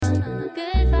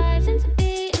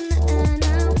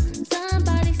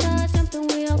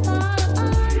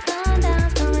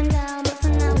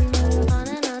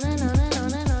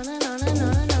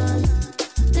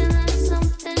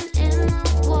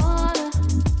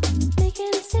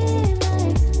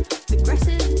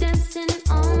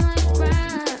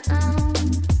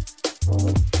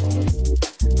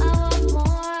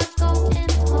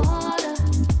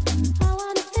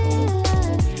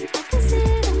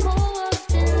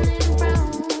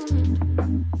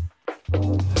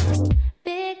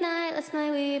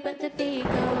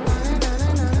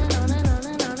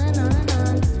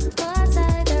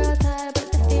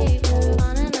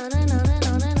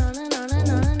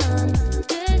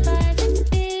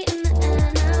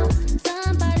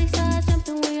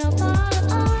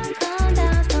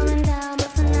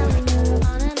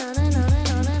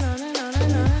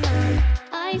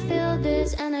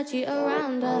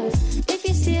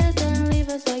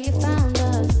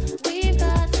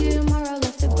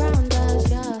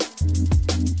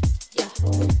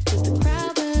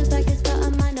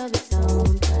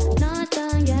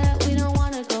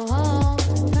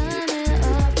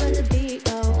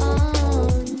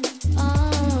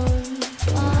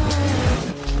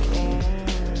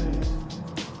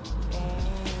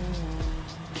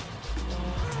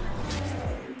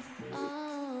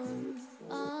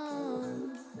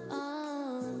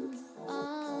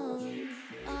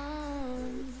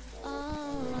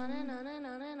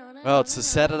Well, it's a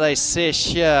Saturday sesh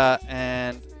here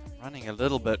and running a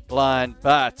little bit blind,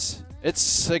 but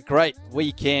it's a great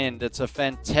weekend. It's a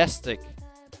fantastic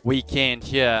weekend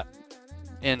here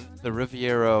in the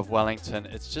Riviera of Wellington.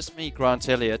 It's just me, Grant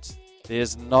Elliott.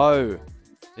 There's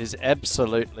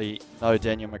absolutely no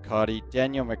Daniel McCarty.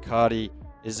 Daniel McCarty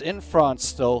is in France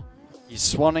still. He's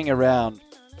swanning around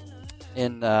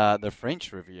in the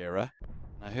French Riviera.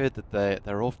 I heard that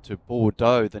they're off to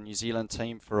Bordeaux, the New Zealand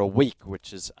team, for a week,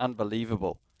 which is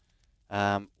unbelievable.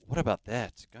 What about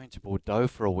that? Going to Bordeaux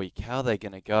for a week. How are they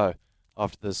going to go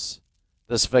after this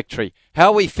victory? How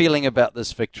are we feeling about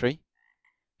this victory?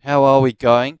 How are we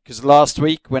going? Because last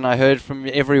week, when I heard from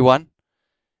everyone,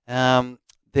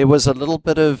 there was a little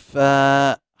bit of,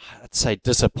 I'd say,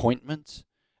 disappointment,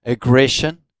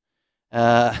 aggression.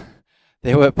 There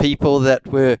were people that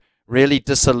were really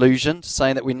disillusioned,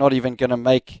 saying that we're not even going to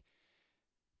make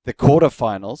the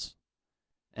quarterfinals.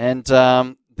 And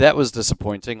that was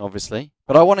disappointing, obviously.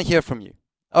 But I want to hear from you.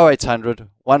 0800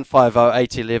 150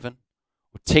 811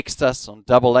 or text us on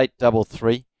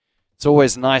 8833. It's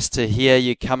always nice to hear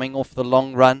you coming off the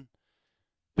long run,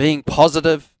 being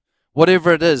positive,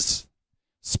 whatever it is.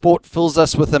 Sport fills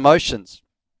us with emotions.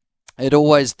 It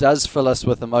always does fill us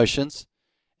with emotions.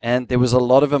 And there was a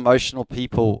lot of emotional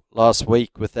people last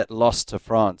week with that loss to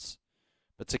France.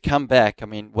 But to come back,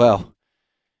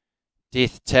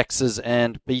 death, taxes,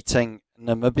 and beating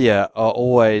Namibia are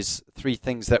always three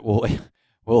things that will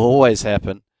always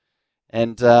happen.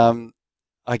 And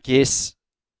I guess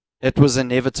it was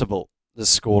inevitable,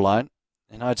 this scoreline.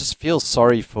 And I just feel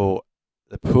sorry for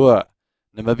the poor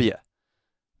Namibia.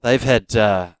 They've had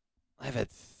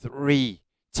three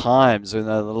times in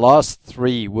the last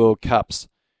three World Cups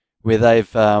where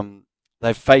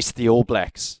they've faced the All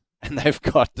Blacks and they've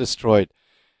got destroyed.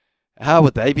 How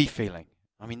would they be feeling?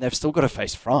 I mean, they've still got to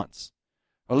face France.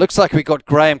 Well, it looks like we got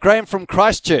Graham. Graham from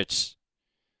Christchurch.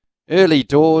 Early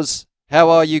doors.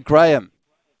 How are you, Graham?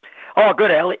 Oh,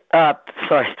 good, Elliott.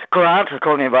 Sorry, Grant was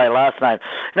calling me by your last name.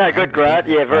 No, good, Grant.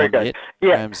 Yeah, very good. Yet. Yeah.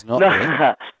 Graham's not there.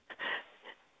 Are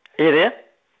you there?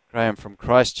 Graham from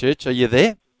Christchurch. Are you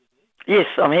there? Yes,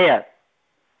 I'm here.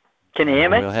 Can you hear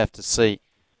me? We'll have to see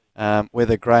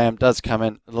whether Graham does come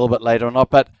in a little bit later or not.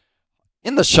 But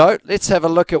in the show, let's have a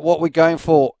look at what we're going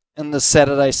for in the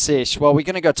Saturday sesh. Well, we're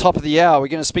going to go top of the hour. We're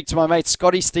going to speak to my mate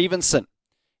Scotty Stevenson,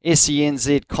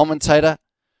 SENZ commentator.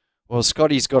 Well,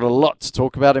 Scotty's got a lot to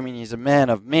talk about. I mean, he's a man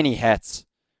of many hats.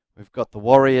 We've got the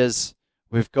Warriors,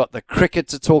 we've got the cricket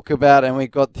to talk about, and we've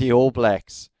got the All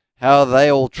Blacks. How are they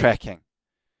all tracking?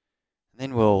 And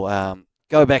then we'll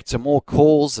go back to more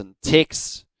calls and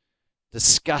texts,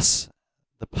 discuss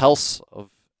the pulse of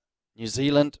New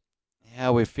Zealand,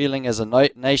 how we're feeling as a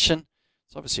nation.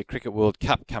 It's obviously a Cricket World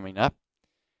Cup coming up.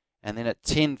 And then at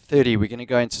 10:30, we're going to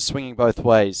go into Swinging Both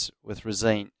Ways with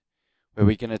Razine, where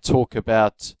we're going to talk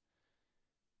about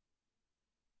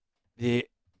the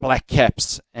Black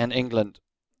Caps and England.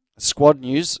 Squad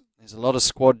news. There's a lot of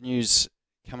squad news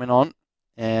coming on.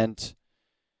 And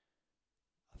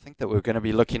I think that we're going to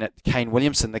be looking at Kane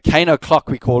Williamson. The Kane O'Clock,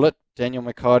 we call it. Daniel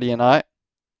McCarty and I.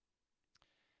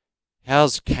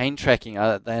 How's Kane tracking?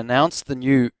 They announced the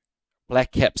new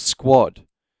Black Caps squad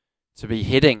to be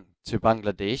heading to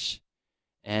Bangladesh.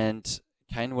 And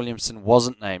Kane Williamson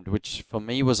wasn't named, which for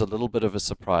me was a little bit of a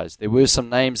surprise. There were some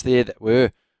names there that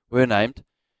were named.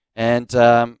 And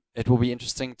it will be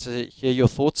interesting to hear your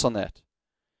thoughts on that.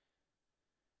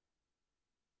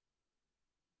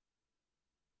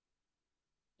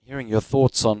 Hearing your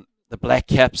thoughts on the Black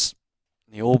Caps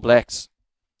and the All Blacks.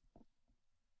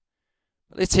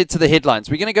 Let's head to the headlines.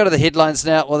 We're going to go to the headlines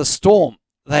now. Well, the Storm,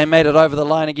 they made it over the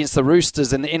line against the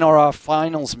Roosters in the NRR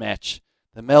finals match.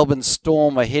 The Melbourne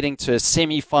Storm are heading to a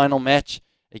semi-final match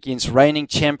against reigning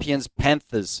champions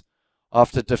Panthers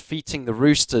after defeating the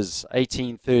Roosters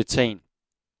 18-13.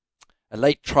 A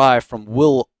late try from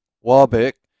Will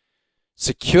Warburg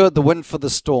secured the win for the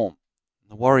Storm.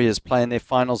 The Warriors playing their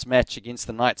finals match against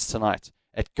the Knights tonight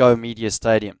at Go Media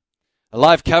Stadium. A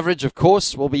live coverage, of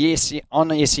course, will be on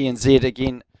SENZ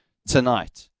again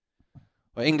tonight.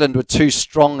 Well, England were too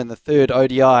strong in the third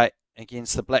ODI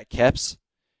against the Black Caps.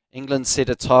 England set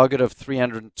a target of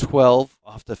 312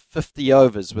 after 50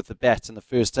 overs with the bat in the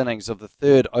first innings of the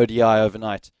third ODI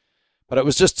overnight. But it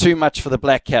was just too much for the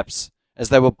Black Caps as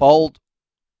they were bowled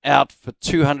out for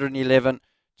 211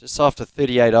 just after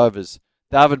 38 overs.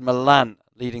 David Malan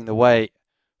leading the way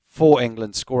for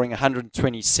England, scoring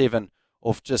 127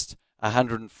 off just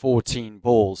 114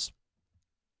 balls.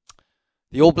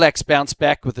 The All Blacks bounced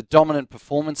back with a dominant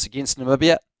performance against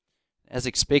Namibia. As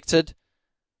expected,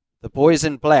 the boys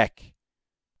in black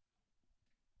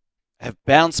have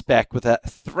bounced back with a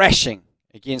thrashing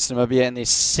against Namibia in their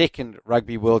second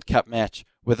Rugby World Cup match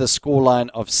with a scoreline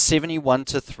of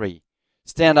 71-3.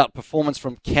 Standout performance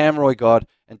from Cam Roigard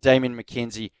and Damien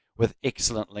McKenzie with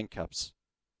excellent link-ups.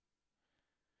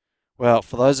 Well,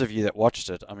 for those of you that watched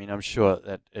it, I mean, I'm sure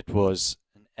that it was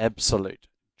an absolute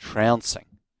trouncing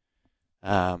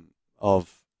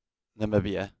of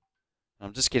Namibia.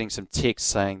 I'm just getting some text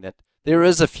saying that there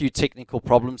is a few technical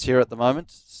problems here at the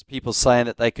moment. People saying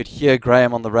that they could hear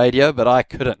Graham on the radio, but I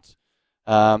couldn't.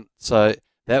 So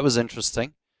that was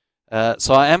interesting.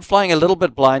 So I am flying a little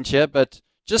bit blind here, but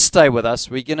just stay with us.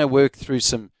 We're going to work through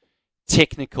some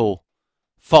technical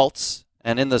faults,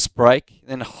 and in this break,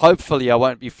 then hopefully I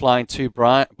won't be flying too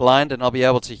blind, and I'll be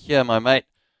able to hear my mate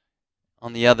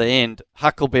on the other end,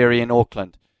 Huckleberry in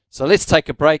Auckland. So let's take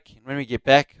a break, and when we get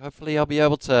back, hopefully I'll be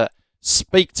able to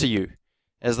speak to you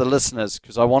as the listeners,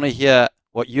 because I want to hear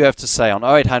what you have to say on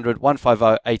 0800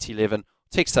 150 811.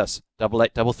 Text us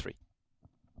 8833.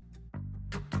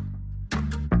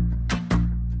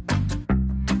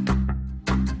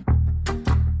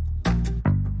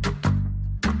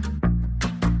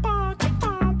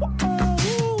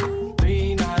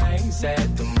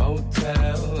 At the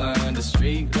motel under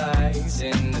street lights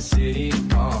in the city of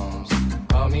palms.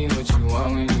 Call me what you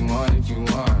want when you want if you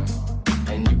want,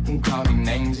 and you can call me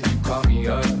names if you call me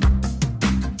up.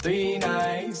 3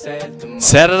 nights at the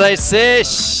Saturday Sesh,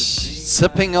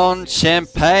 sipping on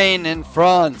champagne in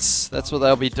France. That's what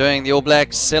they'll be doing. The All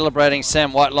Blacks celebrating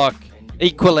Sam Whitelock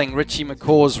equaling Richie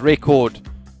McCaw's record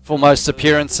for most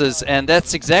appearances, and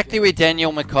that's exactly where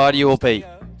Daniel McCarty will be.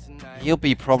 He'll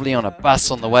be probably on a bus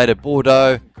on the way to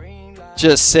Bordeaux,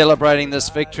 just celebrating this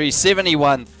victory,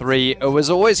 71-3. It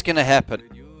was always going to happen.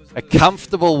 A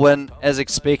comfortable win, as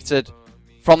expected,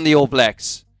 from the All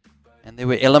Blacks. And there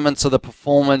were elements of the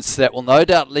performance that will no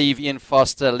doubt leave Ian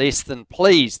Foster less than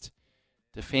pleased.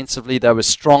 Defensively, they were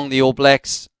strong, the All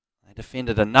Blacks. They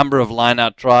defended a number of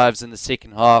line-out drives in the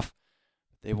second half.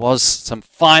 There was some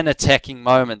fine attacking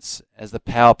moments as the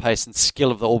power, pace and skill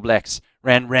of the All Blacks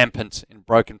ran rampant in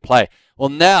broken play. Well,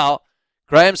 now,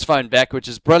 Graham's phoned back, which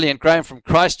is brilliant. Graham from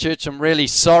Christchurch, I'm really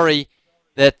sorry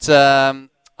that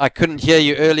I couldn't hear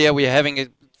you earlier. We were having a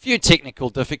few technical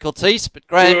difficulties, but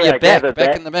Graham, you're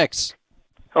back in the mix.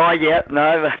 Oh, yeah,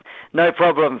 no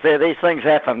problems there. These things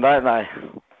happen, don't they?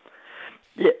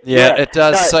 Yeah, it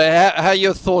does. No. So how are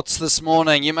your thoughts this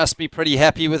morning? You must be pretty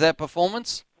happy with that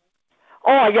performance?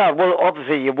 Oh, yeah, well,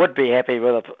 obviously you would be happy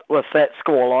with that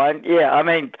scoreline. Yeah, I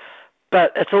mean,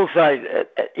 but it's also,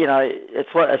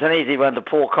 it's an easy one to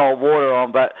pour cold water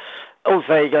on, but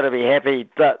also you got to be happy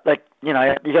that, you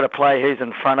got to play who's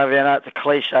in front of you. I know it's a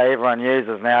cliche everyone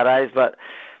uses nowadays, but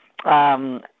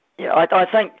I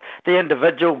think the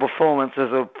individual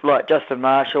performances of, like Justin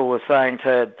Marshall was saying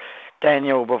to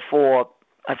Daniel before,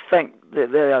 I think there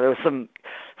were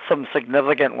some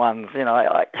significant ones.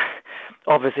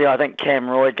 Obviously, I think Cam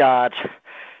Roigard,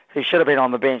 he should have been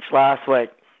on the bench last week.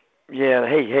 Yeah,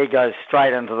 he goes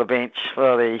straight into the bench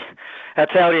for the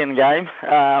Italian game.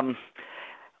 I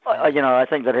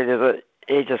think that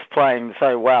he's just playing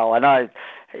so well.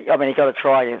 He got a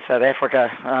try against South Africa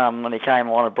when he came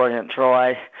on, a brilliant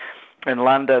try in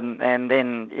London, and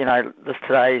then this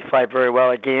today he's played very well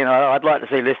again. I'd like to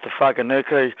see Lester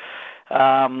Whakanuku,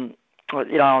 on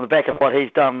the back of what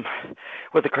he's done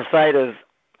with the Crusaders.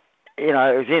 It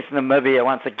was against Namibia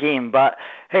once again, but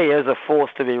he is a force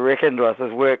to be reckoned with.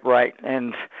 His work rate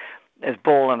and his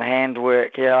ball and hand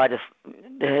work. I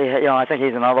think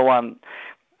he's another one.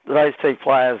 Those two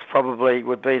players probably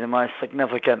would be the most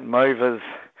significant movers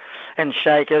and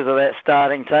shakers of that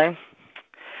starting team.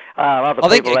 I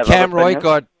think Cam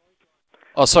Roigard.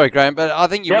 Oh, sorry, Graham, but I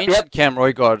think you mentioned Cam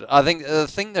Roigard. I think the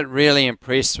thing that really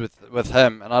impressed with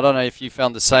him, and I don't know if you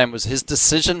found the same, was his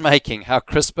decision making, how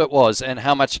crisp it was, and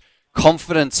how much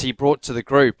confidence he brought to the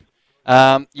group.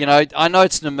 I know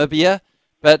it's Namibia,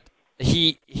 but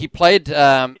he played.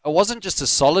 It wasn't just a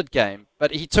solid game,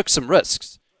 but he took some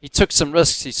risks. He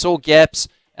saw gaps,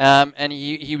 and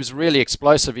he was really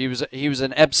explosive. He was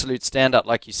an absolute standout,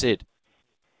 like you said.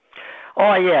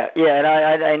 Oh yeah,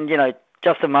 and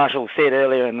Justin Marshall said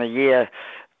earlier in the year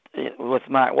with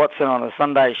Mark Watson on a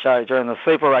Sunday show during the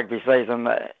Super Rugby season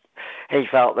that he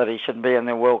felt that he shouldn't be in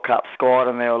the World Cup squad,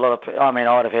 and there were a lot of. I mean,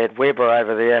 I'd have had Weber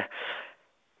over there,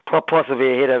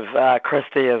 possibly ahead of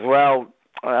Christie as well.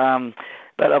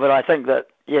 But I think that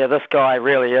this guy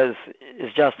really is,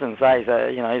 as Justin says,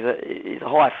 he's a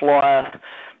high flyer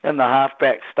in the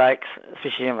halfback stakes.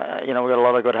 Especially, we've got a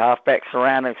lot of good halfbacks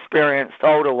around, experienced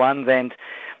older ones and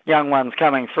young ones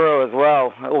coming through as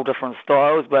well, all different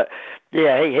styles. But he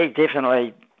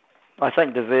definitely, I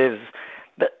think, deserves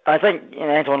but I think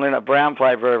Anton Leonard-Brown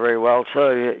played very, very well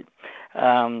too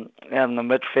in the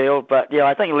midfield. But yeah,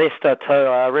 I think Leicester too.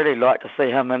 I really like to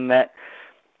see him in that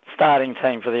starting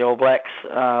team for the All Blacks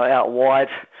out wide.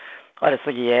 I just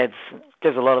think he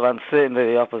gives a lot of uncertainty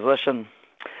to the opposition.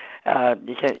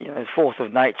 He's force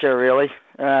of nature really.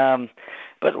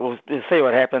 But we'll see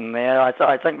what happens there.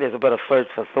 I think there's a bit of food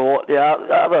for thought.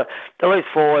 The loose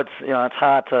forwards, it's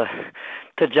hard to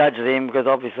judge them because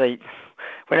obviously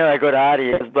we know how good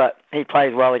Artie is, but he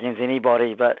plays well against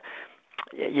anybody. But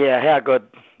yeah, how good,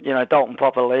 Dalton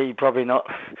Popper-Lee, probably not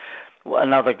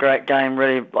another great game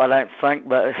really, I don't think.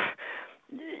 But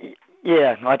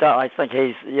yeah, I think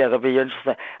they'll be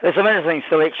interesting. There's some interesting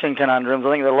selection conundrums.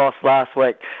 I think the loss last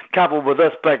week, coupled with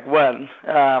this big win.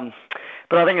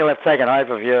 But I think you'll have to take an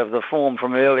overview of the form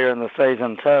from earlier in the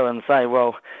season too and say,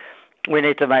 well, we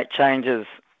need to make changes,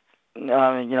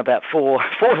 about four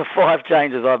to five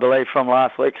changes, I believe, from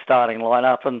last week's starting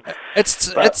lineup. And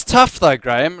it's tough though,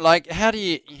 Graham. Like, how do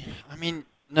you? I mean,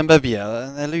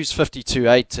 Namibia, they lose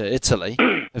 52-8 to Italy.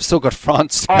 They've still got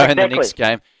France to go in the next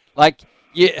game. Like,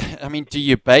 yeah, I mean, do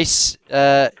you base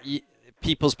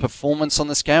people's performance on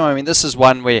this game? I mean, this is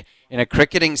one where, in a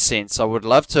cricketing sense, I would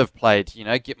love to have played,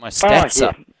 get my stats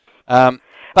up.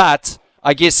 But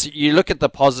I guess you look at the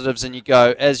positives and you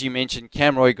go, as you mentioned,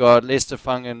 Cam Roigard, Lester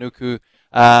Fanganuku,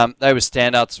 they were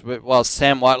standouts, while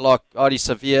Sam Whitelock, Adi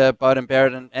Savia, Bowden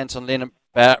Barrett and Anton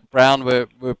Leonard-Brown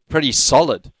were pretty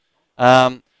solid.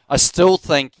 I still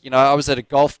think, I was at a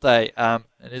golf day and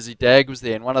Izzy Dag was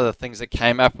there, and one of the things that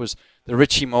came up was the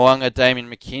Richie Mo'unga, Damien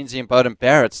McKenzie and Bowden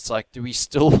Barrett. It's like, do we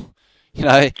still...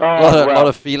 a lot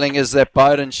of feeling is that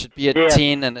Bowden should be at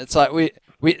 10, and it's like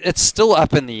it's still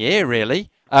up in the air, really.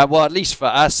 Well, at least for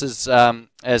us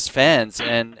as fans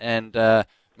and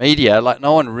media, like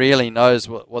no one really knows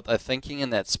what they're thinking in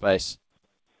that space.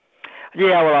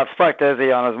 Yeah, well, I've spoke to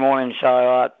Izzy on his morning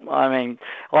show. I think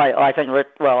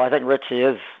Richie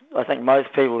is. I think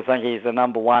most people think he's the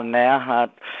number one now,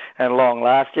 at long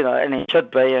last, and he should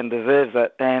be and deserves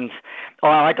it. And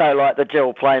I don't like the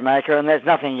dual playmaker, and there's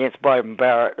nothing against Bowden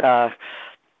Barrett.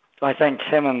 I think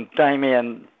him and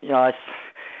Damien,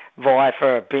 vie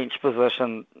for a bench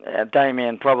position.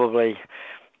 Damien probably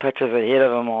pitches ahead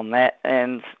of him on that,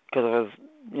 and because of his,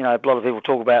 a lot of people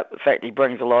talk about the fact he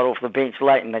brings a lot off the bench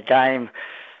late in the game.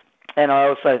 And I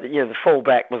also, the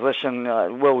full-back position,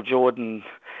 Will Jordan,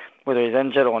 whether he's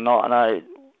injured or not, and I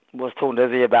was talking to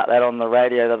Izzy about that on the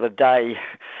radio the other day,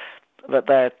 but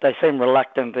they seem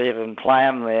reluctant to even play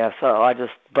him there, so I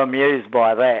just bemused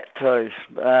by that too.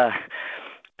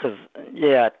 Because,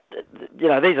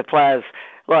 these are players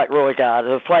like Roigard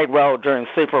who have played well during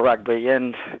Super Rugby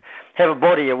and have a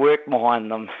body of work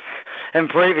behind them in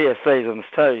previous seasons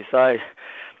too. So,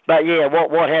 but yeah,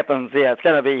 what happens? Yeah, it's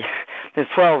going to be, there's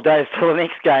 12 days till the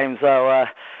next game, so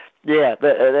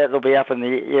that'll be up in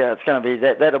the, it's going to be,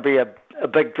 that'll be a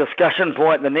big discussion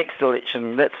point in the next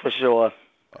election, that's for sure.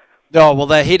 Oh, well,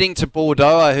 they're heading to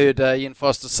Bordeaux, I heard Ian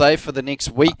Foster say, for the next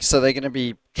week, so they're going to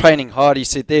be training hard, he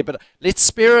said there. But let's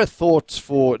spare a thought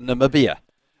for Namibia.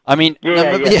 I mean,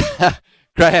 Namibia,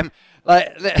 Graham,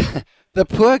 like the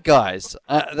poor guys,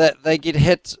 they get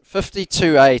hit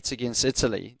 52-8 against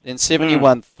Italy, then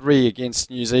 71-3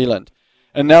 against New Zealand.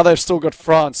 And now they've still got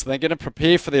France. They're going to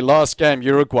prepare for their last game,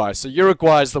 Uruguay. So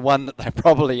Uruguay is the one that they're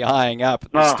probably eyeing up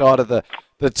at the start of the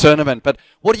tournament. But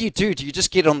what do? Do you just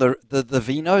get on the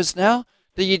Vinos now?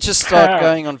 Do you just start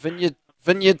going on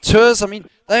vineyard tours? I mean,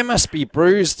 they must be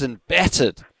bruised and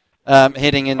battered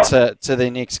heading into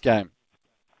their next game.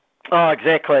 Oh,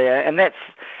 exactly. And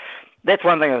that's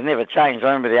one thing that's never changed.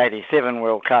 I remember the 87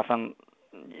 World Cup, and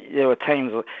there were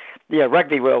teams...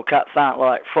 Rugby World Cups aren't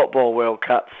like football World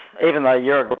Cups, even though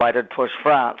Uruguay did push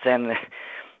France, and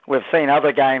we've seen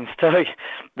other games too.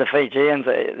 The Fijians,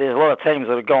 there's a lot of teams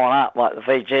that have gone up, like the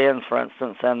Fijians, for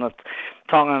instance, and the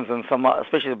Tongans, and some,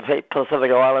 especially the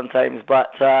Pacific Island teams.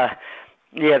 But there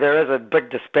is a big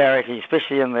disparity,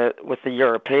 especially with the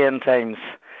European teams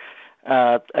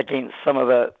against some of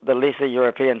the lesser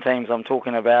European teams I'm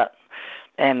talking about,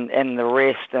 and the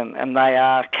rest, and they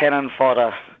are cannon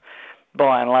fodder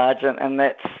by and large, and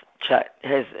that's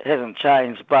hasn't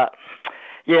changed. But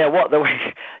they are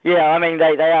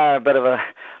a bit of a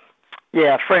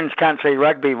fringe country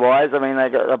rugby wise. I mean, they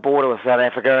got a border with South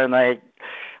Africa, and they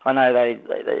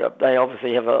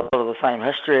obviously have a lot of the same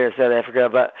history as South Africa,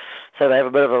 but so they have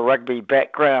a bit of a rugby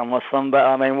background with them. But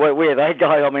I mean, where they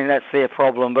go, I mean, that's their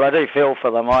problem. But I do feel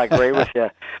for them. I agree with you.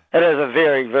 It is a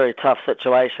very, very tough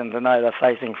situation to know they're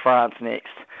facing France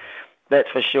next. That's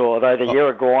for sure. Though the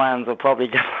Uruguayans will probably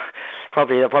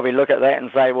look at that and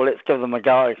say, "Well, let's give them a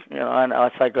go." And I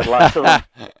say good luck to them.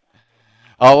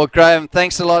 Oh, well, Graham,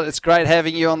 thanks a lot. It's great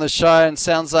having you on the show, and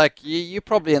sounds like you're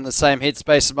probably in the same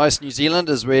headspace as most New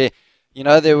Zealanders where,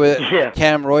 there were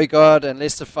Cam Roigard and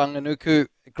Lester Whanganuku,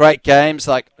 great games.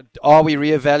 Like, are we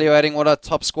reevaluating what our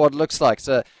top squad looks like?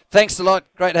 So thanks a lot.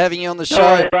 Great having you on the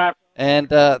show, and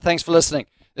thanks for listening.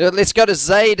 Let's go to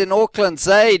Zaid in Auckland.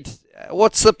 Zaid,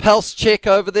 what's the pulse check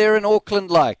over there in Auckland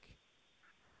like?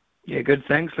 Yeah, good,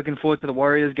 thanks. Looking forward to the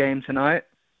Warriors game tonight.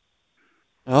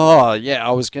 Oh, yeah, I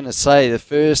was going to say, the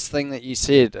first thing that you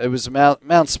said, it was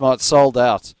Mount Smart sold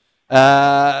out.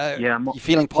 You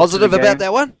feeling positive about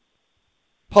that one?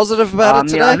 Positive about it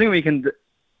today? Yeah, I think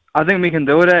we can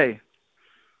do it, eh?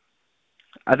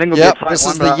 I think it'll be a tight this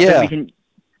one, is the year.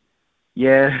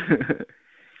 Yeah.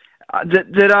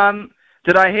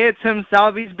 Did I hear Tim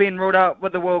Southee's been ruled out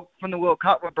with from the World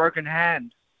Cup with broken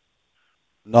hand?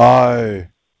 No.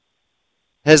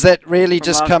 Has that really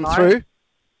just come through?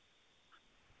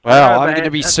 Wow, I'm going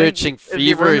to be searching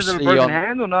feverishly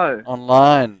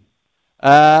online.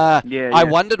 I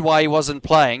wondered why he wasn't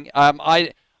playing.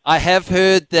 I have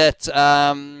heard that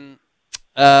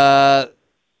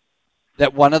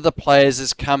that one of the players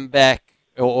has come back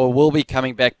or will be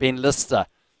coming back, Ben Lister.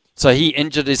 So he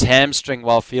injured his hamstring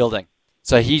while fielding.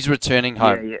 So he's returning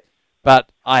home. Yeah.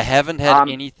 But I haven't had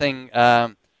anything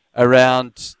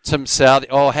around Tim Southee.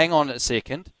 Oh, hang on a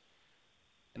second.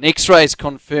 An X-ray's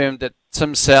confirmed that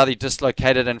Tim Southee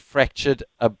dislocated and fractured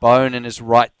a bone in his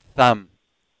right thumb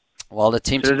while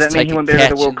attempting to take a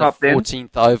catch in the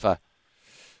 14th over.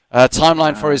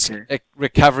 Timeline for his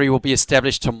recovery will be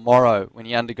established tomorrow when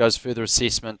he undergoes further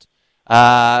assessment.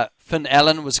 Finn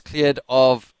Allen was cleared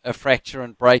of a fracture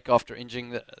and break after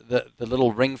injuring the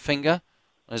little ring finger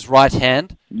on his right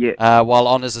hand while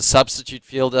on as a substitute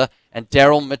fielder. And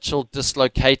Daryl Mitchell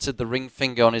dislocated the ring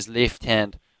finger on his left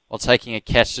hand while taking a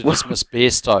catch to dismiss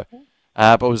Bairstow.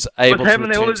 But was able to return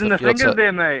to the field. Fingers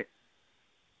there, mate?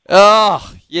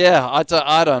 Oh, yeah,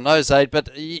 I don't know, Zaid,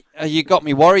 but you got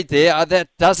me worried there. That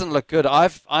doesn't look good.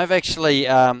 I've actually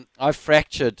I've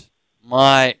fractured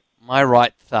my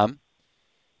right thumb,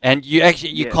 and you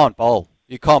can't bowl.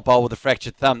 You can't bowl with a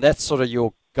fractured thumb. That's sort of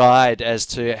your guide as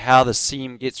to how the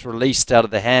seam gets released out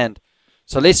of the hand.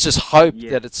 So let's just hope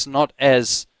that it's not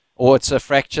or it's a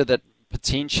fracture that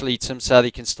potentially Tim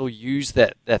Southee can still use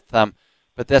that thumb.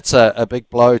 But that's a big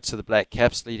blow to the Black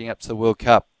Caps leading up to the World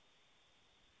Cup.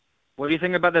 What do you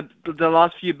think about the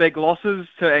last few big losses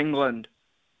to England?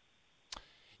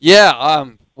 Yeah,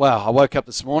 well, I woke up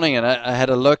this morning and I had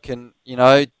a look, and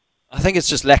I think it's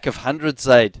just lack of hundreds,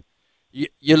 Zaid.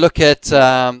 You look at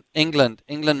England.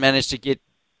 England managed to get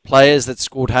players that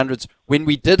scored hundreds when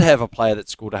we did have a player that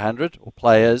scored 100, or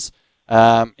players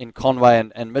in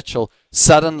Conway and Mitchell.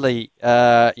 Suddenly,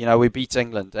 we beat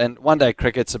England. And one-day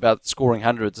cricket's about scoring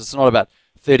hundreds. It's not about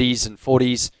 30s and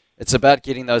 40s. It's about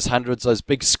getting those hundreds, those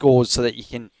big scores, so that you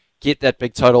can get that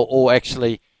big total or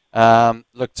actually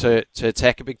look to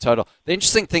attack a big total. The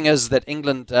interesting thing is that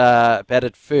England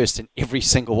batted first in every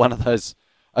single one of those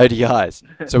ODIs.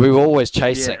 So we were always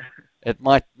chasing. It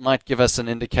might give us an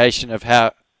indication of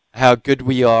how good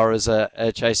we are as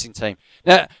a chasing team.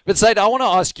 Now, but Zaid, I want to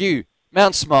ask you,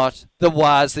 Mount Smart, the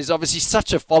Waz, there's obviously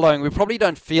such a following. We probably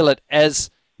don't feel it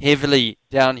as heavily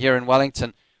down here in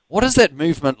Wellington. What is that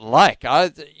movement like?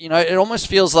 It almost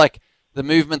feels like the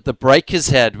movement the Breakers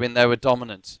had when they were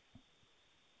dominant.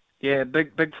 Yeah,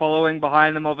 big following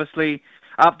behind them, obviously.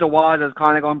 After Waz has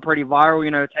kind of gone pretty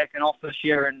viral, taken off this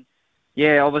year. And,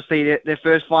 obviously their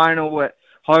first final at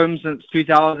home since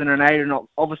 2008 and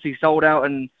obviously sold out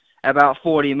in about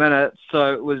 40 minutes.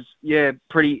 So it was,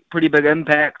 pretty big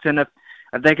impact. And if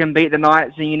they can beat the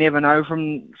Knights, and you never know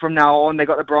from now on, they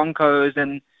got the Broncos,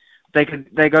 and they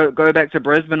go back to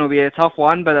Brisbane, will be a tough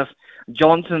one. But if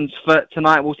Johnson's fit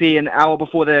tonight, we'll see an hour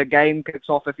before the game kicks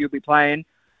off if he'll be playing.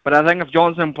 But I think if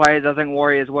Johnson plays, I think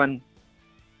Warriors win.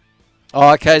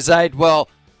 Oh, okay, Zaid. Well,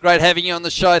 great having you on the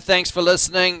show. Thanks for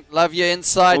listening. Love your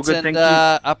insights. Good, and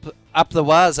up the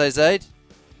Waz, Zaid?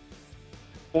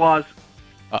 Waz.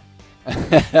 Oh.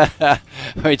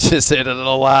 We just said a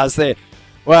little Waz there.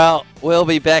 Well, we'll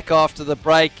be back after the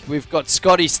break. We've got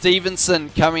Scotty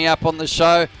Stevenson coming up on the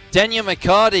show. Daniel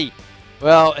McCarty,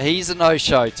 well, he's a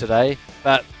no-show today,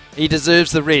 but he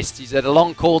deserves the rest. He's had a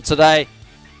long call today,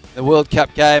 the World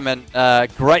Cup game, and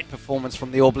great performance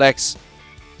from the All Blacks.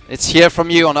 Let's hear from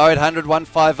you on 0800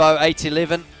 150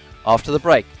 811 after the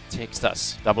break. Text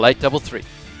us, 8833.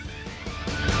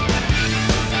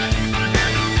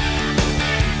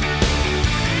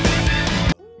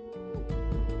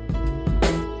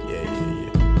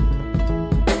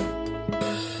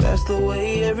 That's the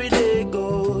way every day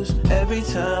goes. Every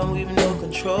time we've no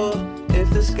control. If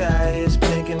the sky is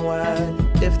pink and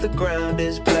wide, If the ground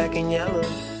is black and yellow,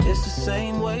 it's the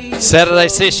same way. Saturday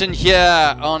session here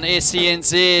on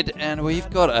SENZ, and we've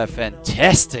got a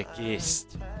fantastic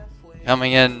guest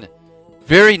coming in,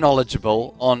 very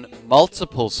knowledgeable on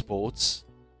multiple sports,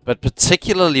 but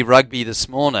particularly rugby this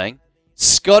morning.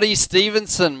 Scotty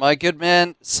Stevenson, my good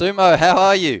man. Sumo, how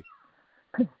are you?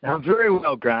 I'm very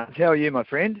well, Grant. How are you, my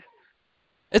friend?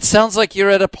 It sounds like you're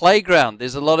at a playground.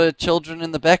 There's a lot of children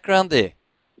in the background there.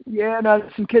 Yeah, no,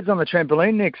 there's some kids on the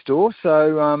trampoline next door,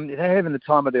 so they're having the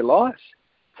time of their lives.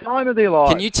 Time of their lives.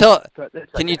 Can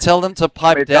you tell them to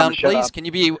pipe down, please? Can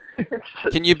you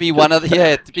be one of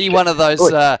those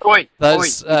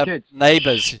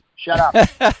neighbours? Shut up.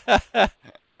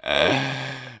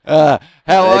 How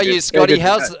are you, Scotty?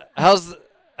 How's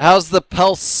the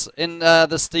pulse in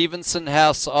the Stevenson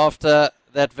house after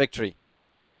that victory?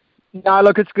 No,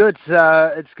 look, it's good.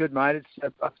 It's good, mate.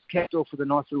 I've capped off with a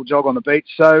nice little jog on the beach.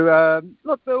 So,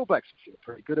 look, the All Blacks feel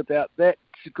pretty good about that,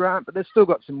 Grant, but they've still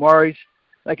got some worries.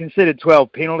 They conceded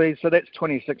 12 penalties, so that's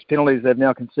 26 penalties they've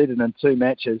now conceded in 2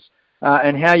 matches.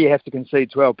 And how you have to concede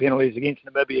 12 penalties against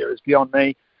Namibia is beyond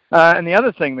me. And the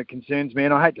other thing that concerns me,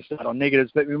 and I hate to start on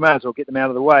negatives, but we may as well get them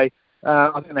out of the way,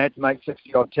 I think they had to make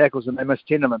 60-odd tackles and they missed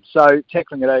 10 of them. So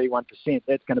tackling at 81%,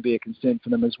 that's going to be a concern for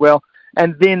them as well.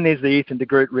 And then there's the Ethan de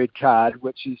Groot red card,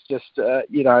 which is just,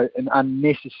 an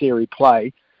unnecessary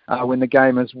play when the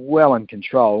game is well in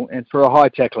control, and for a high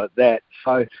tackle at that.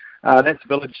 So that's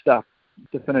village stuff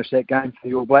to finish that game for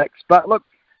the All Blacks. But look,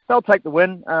 they'll take the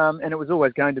win, and it was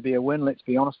always going to be a win, let's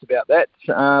be honest about that.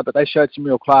 But they showed some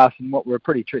real class in what were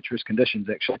pretty treacherous conditions,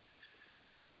 actually.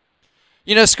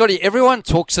 You know, Scotty, everyone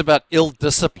talks about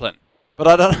ill-discipline, but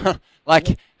I don't know,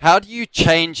 how do you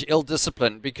change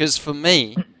ill-discipline? Because for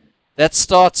me, that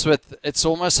starts with, it's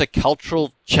almost a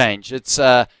cultural change. It's,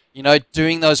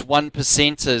 doing those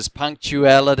 1%ers,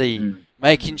 punctuality,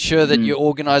 making sure that you're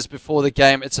organised before the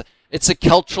game. It's a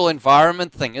cultural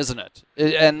environment thing, isn't it?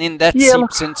 And then that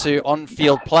seeps into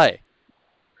on-field play.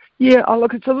 Yeah,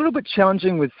 look, it's a little bit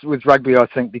challenging with rugby, I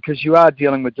think, because you are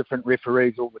dealing with different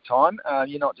referees all the time.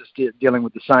 You're not just dealing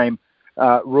with the same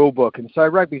rule book. And so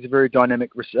rugby is a very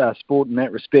dynamic sport in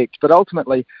that respect. But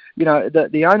ultimately,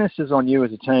 the onus is on you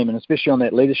as a team, and especially on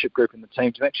that leadership group in the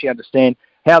team, to actually understand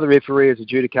how the referee is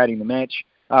adjudicating the match,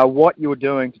 what you're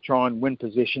doing to try and win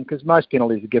possession, because most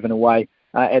penalties are given away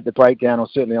at the breakdown or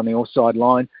certainly on the offside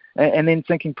line. And then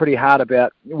thinking pretty hard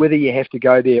about whether you have to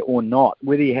go there or not,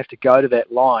 whether you have to go to that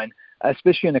line,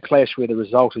 especially in a clash where the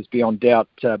result is beyond doubt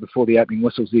before the opening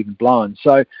whistle's even blown.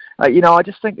 So, I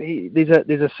just think there's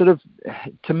a sort of,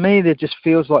 to me, there just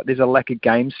feels like there's a lack of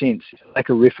game sense, a lack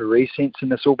of referee sense in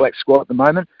this All Black squad at the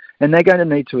moment, and they're going to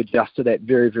need to adjust to that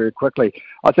very, very quickly.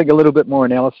 I think a little bit more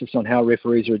analysis on how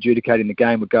referees are adjudicating the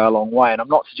game would go a long way, and I'm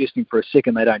not suggesting for a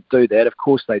second they don't do that. Of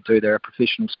course they do. They're a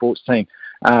professional sports team.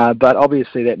 But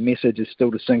obviously that message is still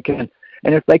to sink in.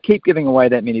 And if they keep giving away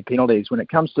that many penalties, when it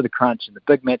comes to the crunch and the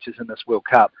big matches in this World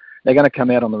Cup, they're going to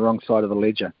come out on the wrong side of the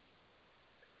ledger.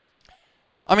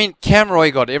 I mean, Cam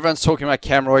Roigott, everyone's talking about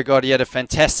Cam Roigott. He had a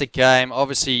fantastic game.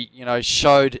 Obviously,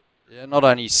 showed not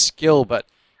only skill, but,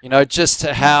 just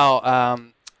how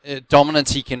dominant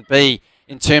he can be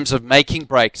in terms of making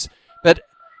breaks. But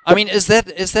I mean, is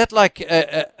that like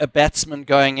a batsman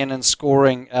going in and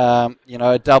scoring,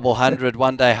 a double 100,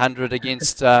 one-day 100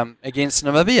 against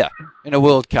Namibia in a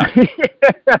World Cup?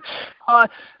 I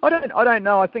don't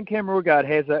know. I think Cam Roigott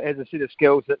has a set of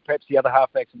skills that perhaps the other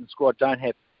halfbacks in the squad don't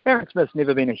have. Aaron Smith's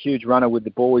never been a huge runner with the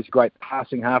ball. He's a great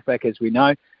passing halfback, as we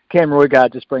know. Cam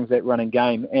Roigott just brings that running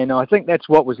game, and I think that's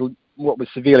what was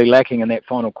severely lacking in that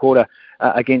final quarter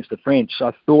against the French.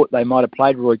 I thought they might have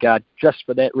played Roigott just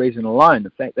for that reason alone, the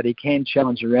fact that he can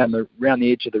challenge around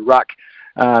the edge of the ruck,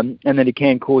 and that he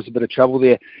can cause a bit of trouble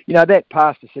there. That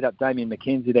pass to set up Damien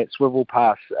McKenzie, that swivel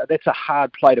pass, that's a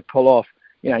hard play to pull off.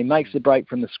 He makes the break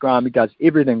from the scrum. He does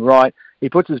everything right. He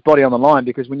puts his body on the line,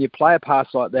 because when you play a pass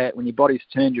like that, when your body's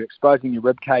turned, you're exposing your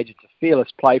rib cage. It's a fearless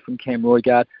play from Cam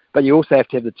Roigott, but you also have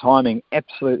to have the timing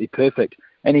absolutely perfect.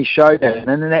 And he showed that. And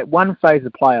in that one phase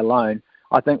of play alone,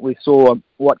 I think we saw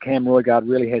what Cam Roigott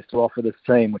really has to offer this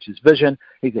team, which is vision.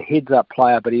 He's a heads-up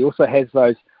player, but he also has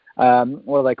those,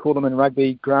 what do they call them in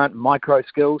rugby, Grant, micro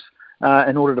skills,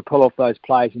 in order to pull off those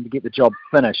plays and to get the job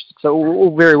finished. So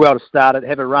all very well to start it,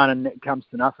 have a run, and it comes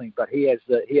to nothing. But he has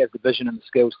the vision and the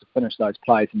skills to finish those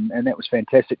plays, and that was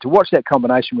fantastic. To watch that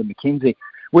combination with McKenzie,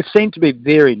 which seemed to be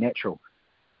very natural.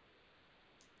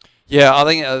 Yeah, I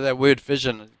think that word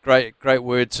vision, great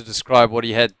word to describe what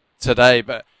he had today.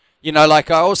 But, I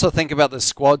also think about the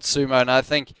squad, Sumo, and I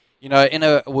think, in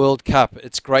a World Cup,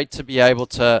 it's great to be able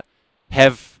to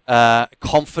have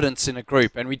confidence in a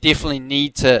group, and we definitely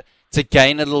need to to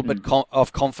gain a little bit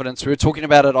of confidence. We were talking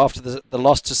about it after the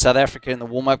loss to South Africa in the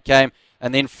warm-up game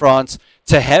and then France,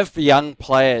 to have young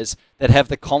players that have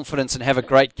the confidence and have a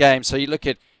great game. So you look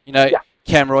at,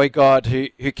 Cam Roygaard,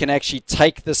 who can actually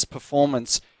take this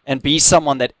performance and be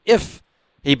someone that if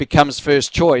he becomes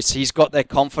first choice, he's got that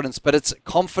confidence, but it's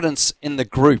confidence in the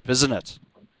group, isn't it?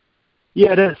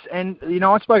 Yeah, it is. And,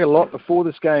 I spoke a lot before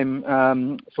this game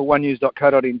for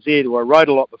onenews.co.nz, or I wrote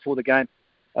a lot before the game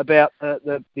about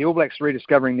the All Blacks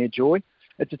rediscovering their joy.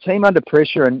 It's a team under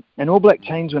pressure, and All Black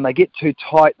teams, when they get too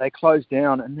tight, they close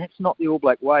down, and that's not the All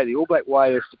Black way. The All Black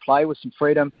way is to play with some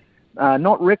freedom,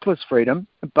 not reckless freedom,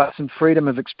 but some freedom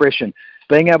of expression,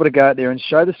 being able to go out there and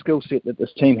show the skill set that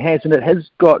this team has, and it has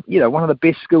got, one of the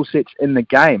best skill sets in the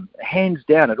game, hands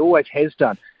down. It always has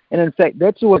done. And in fact,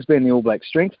 that's always been the All Black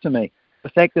strength to me. The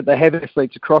fact that they have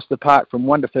athletes across the park from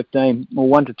 1 to 15 or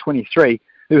 1 to 23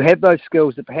 who have those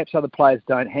skills that perhaps other players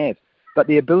don't have. But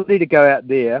the ability to go out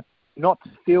there, not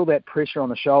to feel that pressure on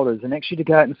the shoulders, and actually to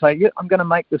go out and say, I'm going to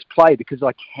make this play because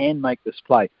I can make this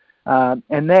play.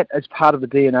 And that is part of the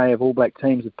DNA of All Black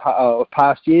teams of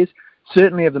past years,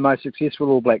 certainly of the most successful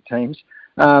All Black teams.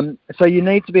 So you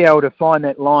need to be able to find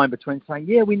that line between saying,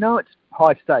 we know it's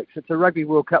high stakes. It's a Rugby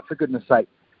World Cup, for goodness sake.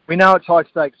 We know it's high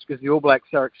stakes because the All Blacks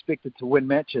are expected to win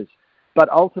matches. But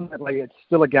ultimately, it's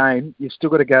still a game. You've still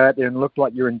got to go out there and look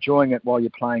like you're enjoying it while you're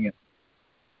playing it.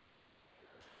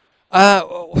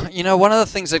 One of the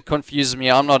things that confuses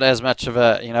me, I'm not as much of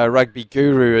a, rugby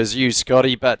guru as you,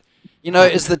 Scotty, but,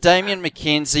 is the Damian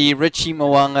McKenzie, Richie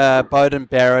Mo'unga, Beauden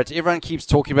Barrett, everyone keeps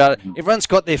talking about it. Everyone's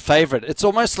got their favourite. It's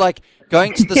almost like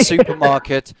going to the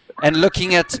supermarket and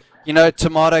looking at,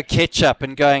 tomato ketchup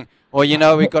and going,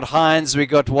 well, we've got Heinz, we've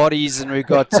got Waddies, and we've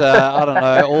got,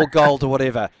 All Gold or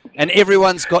whatever. And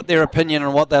everyone's got their opinion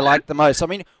on what they like the most. I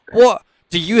mean, what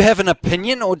do you have an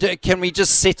opinion, or can we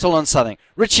just settle on something?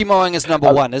 Richie Mo'unga is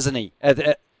number one, isn't he,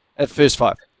 at first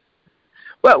five?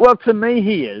 Well, to me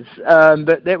he is.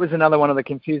 But that was another one of the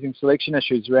confusing selection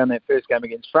issues around that first game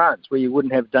against France, where you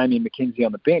wouldn't have Damian McKenzie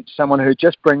on the bench, someone who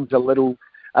just brings a little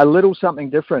something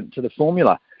different to the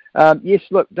formula. Yes,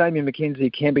 look, Damian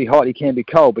McKenzie can be hot, he can be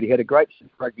cold, but he had a great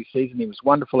rugby season. He was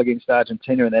wonderful against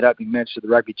Argentina in that opening match of the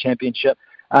Rugby Championship.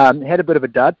 Had a bit of a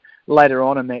dud later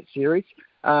on in that series,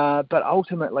 but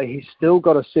ultimately he's still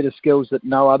got a set of skills that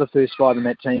no other first five in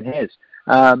that team has.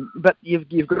 But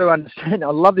you've got to understand, I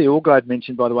love the All Gold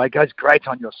mention, by the way. It goes great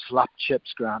on your slup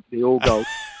chips, Grant, the All Gold.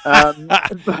 And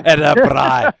a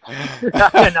braai.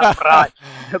 And a braai.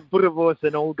 Boerewors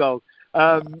and All Gold.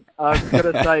 I've got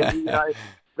to say,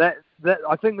 that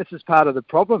I think this is part of the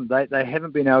problem. They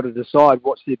haven't been able to decide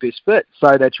what's their best fit,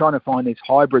 so they're trying to find these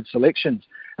hybrid selections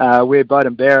where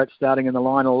Beauden Barrett's starting in the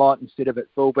line a lot instead of at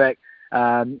fullback.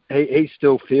 He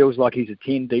still feels like he's a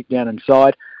 10 deep down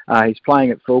inside. He's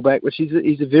playing at fullback, which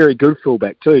he's a very good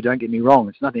fullback too, don't get me wrong.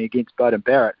 It's nothing against Beauden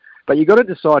Barrett. But you've got to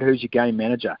decide who's your game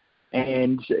manager.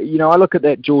 And, I look at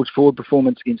that George Ford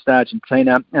performance against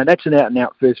Argentina, and that's an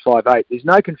out-and-out first 5-8. There's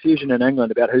no confusion in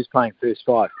England about who's playing first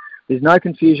five. There's no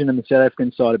confusion in the South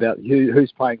African side about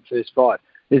who's playing first five.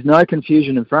 There's no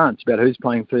confusion in France about who's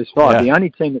playing first five. Yeah. The only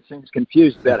team that seems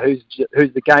confused about who's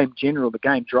the game general, the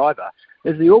game driver,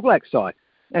 is the All Black side.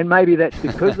 And maybe that's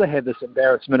because they have this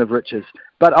embarrassment of riches.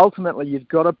 But ultimately, you've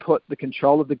got to put the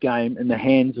control of the game in the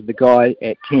hands of the guy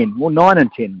at 10, well, 9 and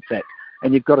 10, in fact,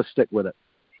 and you've got to stick with it.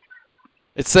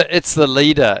 It's the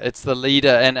leader. It's the leader.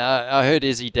 And I heard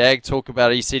Izzy Dag talk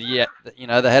about it. He said, they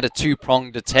had a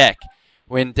two-pronged attack.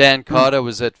 When Dan Carter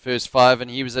was at first five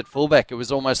and he was at fullback, it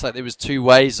was almost like there was two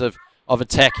ways of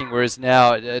attacking, whereas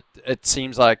now it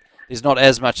seems like there's not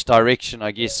as much direction,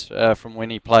 I guess, from when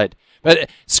he played. But,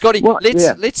 Scotty,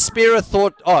 let's spare a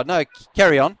thought. Oh, no,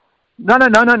 carry on. No.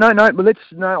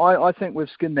 Well, I think we've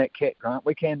skinned that cat, Grant.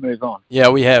 We can move on. Yeah,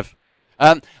 we have.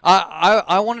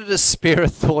 I wanted to spare a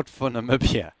thought for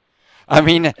Namibia. I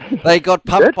mean, they got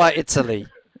pumped by Italy.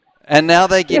 And now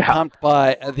they get pumped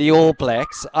by the All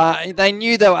Blacks. They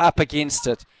knew they were up against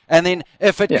it. And then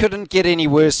if it couldn't get any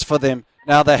worse for them,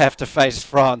 now they have to face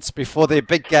France before their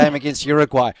big game against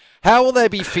Uruguay. How will they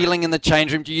be feeling in the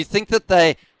change room? Do you think that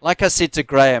they, like I said to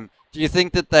Graham, do you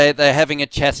think that they're having a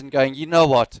chat and going, you know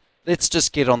what, let's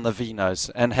just get on the Vinos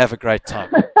and have a great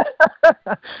time?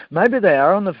 Maybe they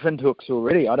are on the Finthooks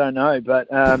already. I don't know.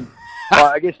 But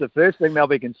I guess the first thing they'll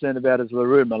be concerned about is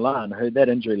Leroux Milan, who that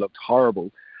injury looked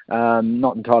horrible.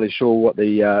 Not entirely sure what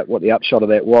the upshot of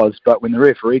that was, but when the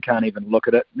referee can't even look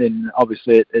at it, then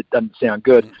obviously it doesn't sound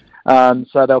good.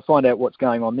 So they'll find out what's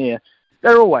going on there.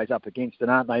 They're always up against it,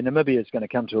 aren't they? Namibia's going to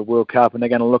come to a World Cup and they're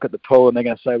going to look at the pool and they're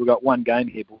going to say, we've got one game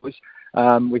here, boys.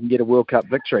 we can get a World Cup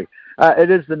victory.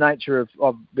 It is the nature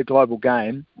of the global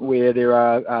game where there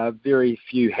are very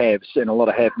few haves and a lot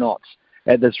of have-nots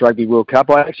at this Rugby World Cup.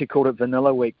 I actually called it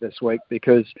Vanilla Week this week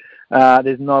because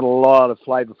there's not a lot of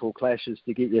flavourful clashes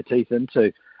to get your teeth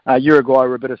into. Uruguay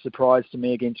were a bit of a surprise to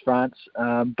me against France,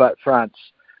 but France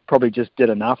probably just did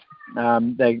enough.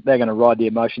 They're going to ride the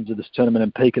emotions of this tournament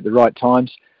and peak at the right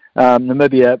times.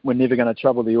 Namibia were never going to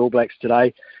trouble the All Blacks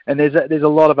today. And there's a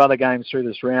lot of other games through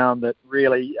this round that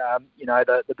really,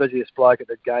 the busiest bloke at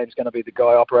the game is going to be the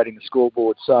guy operating the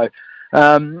scoreboard. So,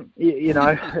 it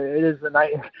is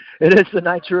the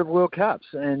nature of World Cups.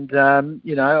 And,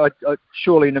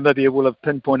 surely Namibia will have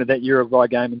pinpointed that Uruguay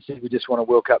game and said, we just want a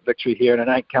World Cup victory here, and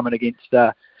it ain't coming against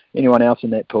anyone else in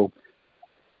that pool.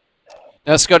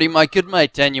 Now, Scotty, my good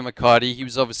mate Daniel McCarty, he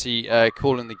was obviously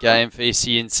calling the game for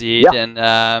SENZ, yep.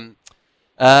 and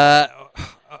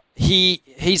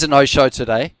he's a no-show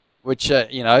today, which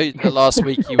the last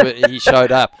week he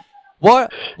showed up.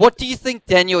 What do you think,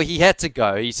 Daniel? He had to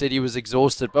go. He said he was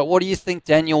exhausted, but what do you think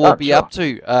Daniel will be up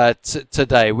to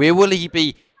today? Where will he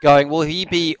be going? Will he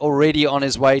be already on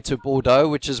his way to Bordeaux,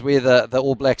 which is where the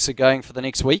All Blacks are going for the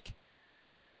next week?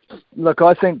 Look,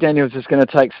 I think Daniel's just going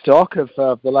to take stock of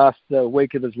the last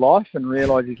week of his life and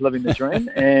realise he's living the dream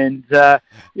and,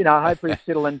 hopefully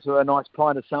settle into a nice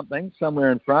pint of something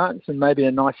somewhere in France and maybe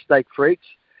a nice steak frites.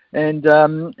 And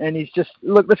he's just,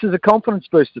 look, this is a confidence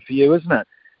booster for you, isn't it?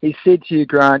 He said to you,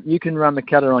 Grant, you can run the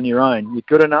cutter on your own. You're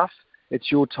good enough.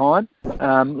 It's your time.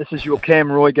 This is your Cam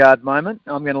Roigard moment.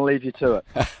 I'm going to leave you to it.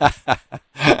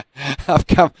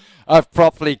 I've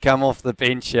properly come off the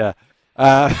bench here.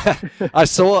 I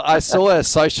saw a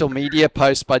social media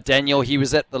post by Daniel. He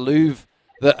was at the Louvre.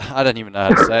 I don't even know how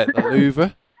to say it. The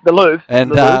Louvre. The Louvre.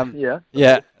 And the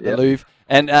Louvre, the Louvre.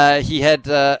 And he had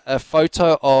a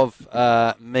photo of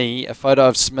me, a photo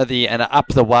of Smithy, and an Up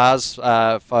the Waz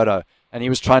photo. And he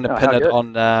was trying to pin it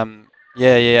on.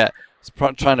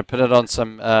 Trying to pin it on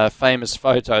some famous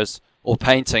photos or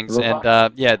paintings,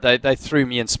 and they threw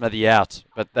me and Smithy out,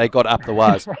 but they got Up the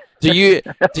Waz. Do you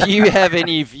have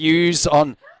any views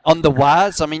on the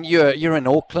Waz? I mean, you're in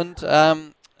Auckland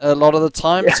a lot of the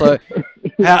time, so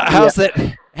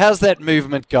how's that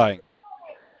movement going?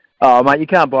 Oh, mate, you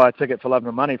can't buy a ticket for love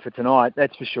nor money for tonight,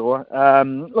 that's for sure.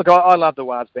 Look, I love the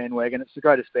Waz bandwagon. It's the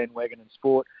greatest bandwagon in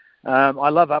sport. I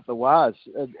love Up the Waz,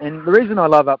 and the reason I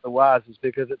love Up the Waz is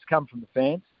because it's come from the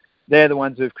fans. They're the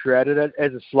ones who've created it.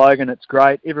 As a slogan, it's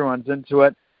great. Everyone's into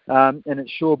it. And it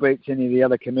sure beats any of the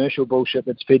other commercial bullshit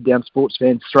that's fed down sports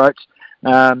fans' throats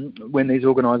when these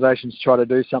organisations try to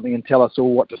do something and tell us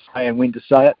all what to say and when to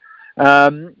say it.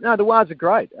 No, the Waz are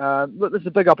great. Look, there's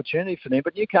a big opportunity for them,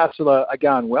 but Newcastle are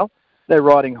going well. They're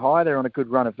riding high. They're on a good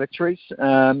run of victories.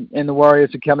 And the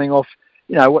Warriors are coming off,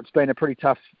 what's been a pretty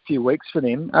tough few weeks for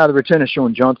them. The return of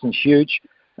Sean Johnson's huge.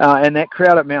 And that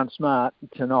crowd at Mount Smart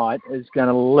tonight is going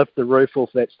to lift the roof off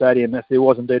that stadium if there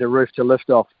was indeed a roof to lift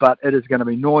off. But it is going to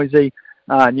be noisy.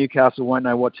 Newcastle won't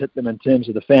know what's hit them in terms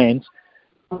of the fans.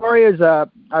 The Warriors are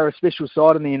a special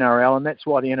side in the NRL, and that's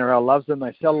why the NRL loves them.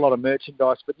 They sell a lot of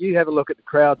merchandise. But you have a look at the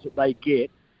crowds that they get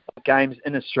at games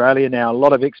in Australia now. A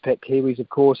lot of expat Kiwis, of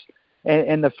course.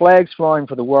 And the flags flying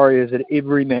for the Warriors at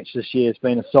every match this year has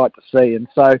been a sight to see. And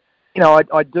so,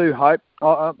 I do hope.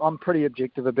 I'm pretty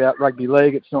objective about rugby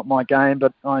league. It's not my game,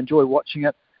 but I enjoy watching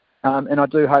it. And I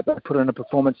do hope they put in a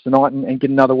performance tonight and get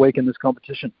another week in this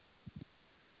competition.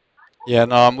 Yeah,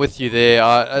 no, I'm with you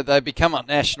there. They become a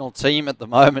national team at the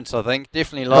moment, I think.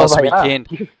 Definitely last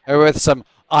weekend with some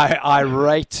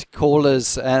irate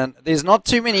callers. And there's not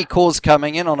too many calls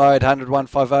coming in on 0800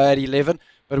 150 811.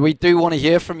 But we do want to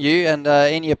hear from you and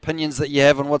any opinions that you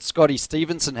have on what Scotty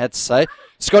Stevenson had to say.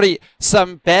 Scotty,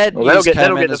 some bad news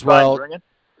came in as well.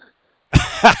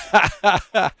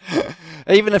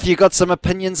 Even if you got some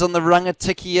opinions on the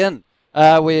Rangatiki Inn,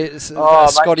 where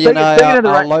Scotty and I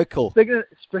are local.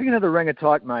 Speaking of the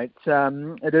Rangatiki, mate,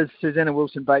 it is Susanna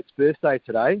Wilson-Bates' birthday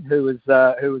today, who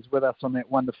was with us on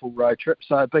that wonderful road trip.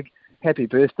 So a big happy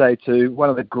birthday to one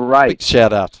of the great big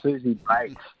shout out, Susie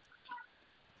Bates.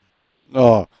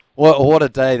 Oh, what a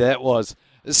day that was.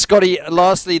 Scotty,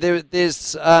 lastly, there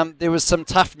was some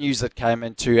tough news that came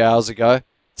in 2 hours ago.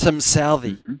 Tim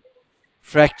Southey,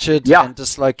 fractured and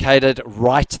dislocated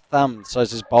right thumb, so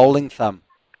it's his bowling thumb.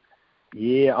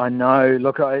 Yeah, I know.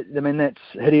 Look, I mean, that's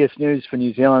hideous news for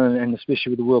New Zealand, and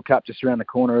especially with the World Cup just around the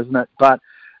corner, isn't it? But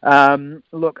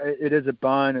look, it is a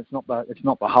bone. It's not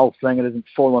the whole thing. It isn't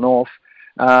fallen off.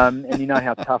 And you know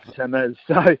how tough Tim is.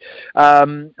 So,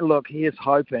 look, here's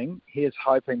hoping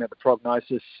that the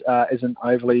prognosis isn't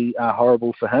overly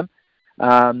horrible for him.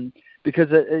 because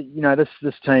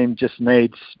this team just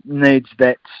needs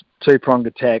that two-pronged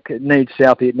attack. It needs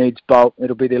Southie, it needs Bolt.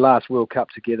 It'll be their last World Cup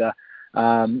together.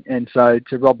 And so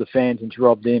to rob the fans and to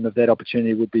rob them of that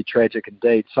opportunity would be tragic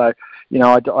indeed. So,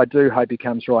 I do hope he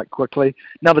comes right quickly.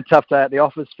 Another tough day at the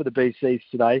office for the BCs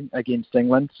today against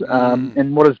England.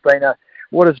 And what has been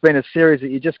a series that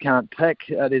you just can't pick.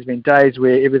 There's been days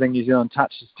where everything New Zealand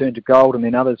touched has turned to gold, and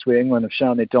then others where England have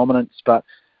shown their dominance. But,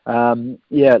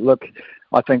 look,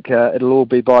 I think it'll all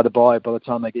be by the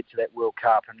time they get to that World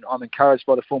Cup. And I'm encouraged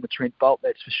by the form of Trent Bolt,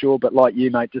 that's for sure. But like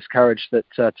you, mate, discouraged that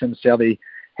Tim Southee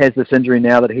has this injury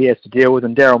now that he has to deal with,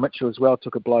 and Daryl Mitchell as well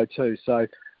took a blow too. So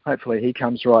hopefully he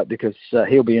comes right, because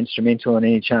he'll be instrumental in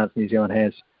any chance New Zealand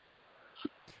has.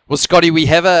 Well, Scotty, we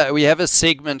have a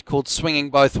segment called Swinging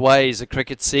Both Ways, a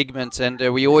cricket segment, and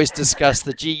we always discuss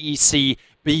the GEC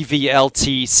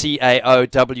BVLT CAO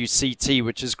WCT,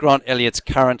 which is Grant Elliott's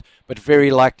current but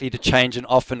very likely to change and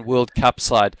often World Cup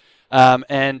side.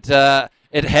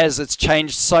 It's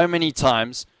changed so many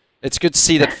times. It's good to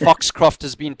see that Foxcroft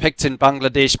has been picked in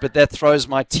Bangladesh, but that throws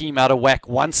my team out of whack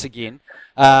once again.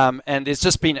 And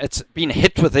it's been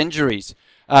hit with injuries.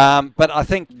 But I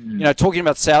think, talking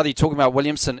about Southee, talking about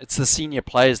Williamson, it's the senior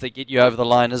players that get you over the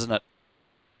line, isn't it?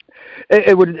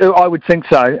 I would think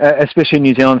so, especially in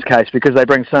New Zealand's case, because they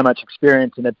bring so much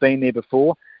experience and they've been there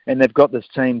before, and they've got this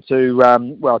team to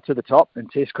the top in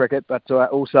Test cricket, but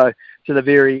also to the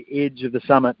very edge of the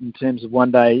summit in terms of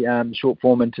one-day short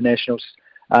form internationals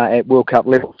at World Cup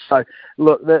level. So,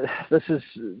 look,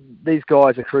 these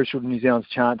guys are crucial to New Zealand's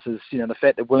chances. The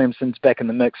fact that Williamson's back in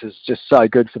the mix is just so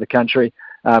good for the country,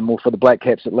 or for the Black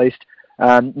Caps at least.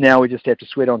 Now we just have to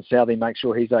sweat on Southee, make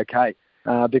sure he's okay,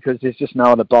 because there's just no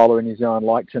other bowler in New Zealand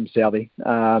like Tim Southee,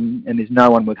 and there's no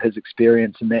one with his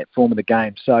experience in that form of the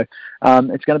game. So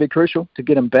it's going to be crucial to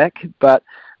get him back. But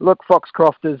look,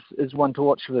 Foxcroft is one to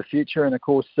watch for the future, and of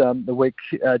course the week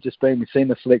we've seen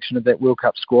the selection of that World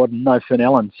Cup squad, and no Finn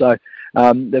Allen. So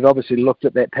they've obviously looked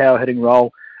at that power hitting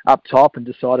role up top and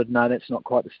decided, no, that's not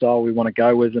quite the style we want to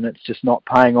go with, and it's just not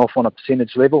paying off on a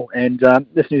percentage level. And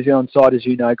this New Zealand side, as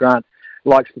you know, Grant,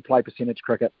 likes to play percentage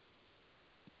cricket.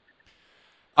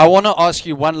 I want to ask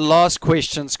you one last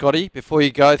question, Scotty, before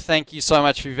you go. Thank you so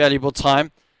much for your valuable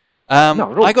time.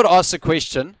 I got asked a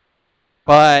question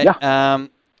by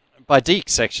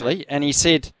Deeks, actually, and he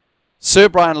said, Sir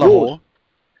Brian Lahore,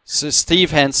 Sir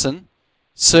Steve Hansen,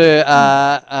 Sir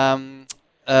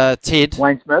Ted.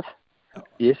 Wayne Smith.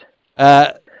 Yes.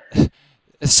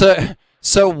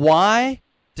 So why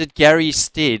did Gary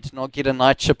Stead not get a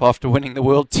night ship after winning the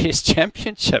World Test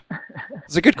Championship?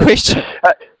 It's a good question.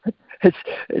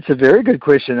 It's a very good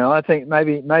question. I think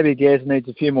maybe Gaz needs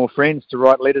a few more friends to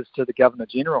write letters to the Governor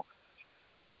General.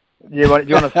 Do you want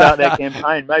to start that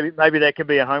campaign? Maybe that could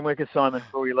be a homework assignment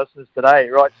for all your listeners today.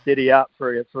 Write Steady up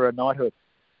for a knighthood.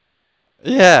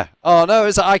 Yeah. Oh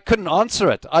no, I couldn't answer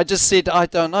it. I just said I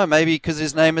don't know. Maybe because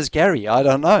his name is Gary. I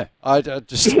don't know.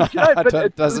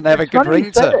 It doesn't have a good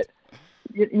ring to it.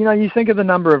 You think of the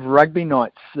number of rugby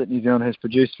nights that New Zealand has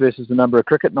produced versus the number of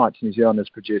cricket nights New Zealand has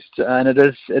produced, and it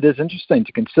is interesting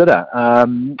to consider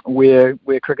where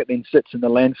cricket then sits in the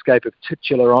landscape of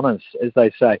titular honours, as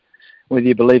they say, whether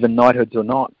you believe in knighthoods or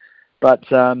not. But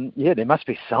there must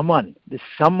be someone. There's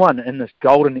someone in this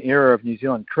golden era of New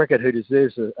Zealand cricket who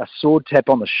deserves a sword tap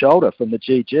on the shoulder from the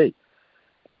GG.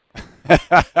 Is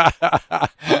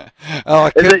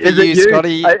it you,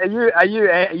 Scotty? Are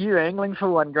you angling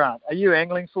for one, Grant? Are you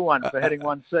angling for one for hitting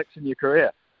 1-6 in your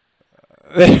career?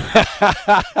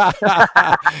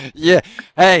 Yeah.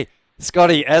 Hey,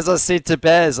 Scotty, as I said to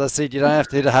Baz, I said you don't have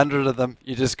to hit 100 of them.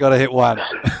 You just got to hit one.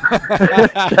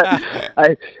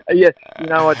 You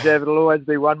know what, Jav? It'll always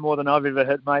be one more than I've ever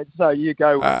hit, mate. So you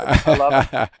go with it. I love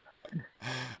it.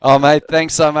 Oh, mate,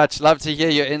 thanks so much. Love to hear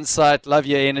your insight, love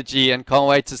your energy, and can't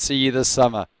wait to see you this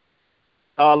summer.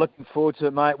 Oh, looking forward to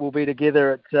it, mate. We'll be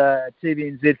together at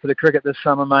TVNZ for the cricket this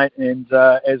summer, mate. And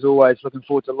as always, looking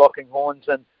forward to locking horns.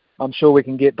 And I'm sure we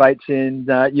can get Bates and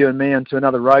you and me onto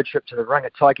another road trip to the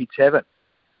Rangataiki Tavern.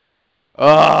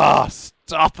 Oh,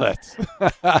 stop it.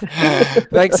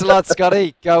 Thanks a lot,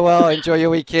 Scotty. Go well. Enjoy your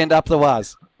weekend up the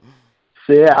Waz.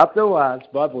 See ya, up the Waz.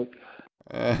 Bye, boy.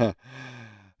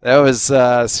 That was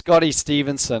Scotty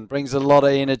Stevenson. Brings a lot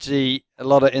of energy, a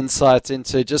lot of insights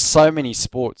into just so many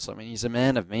sports. I mean, he's a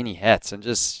man of many hats, and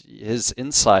just his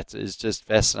insight is just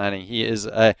fascinating. He is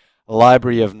a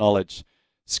library of knowledge,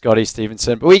 Scotty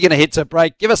Stevenson. But we're going to head to a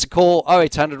break. Give us a call,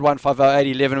 0800 150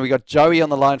 811. We got Joey on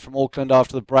the line from Auckland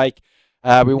after the break.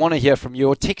 We want to hear from you,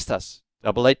 or text us,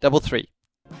 8833.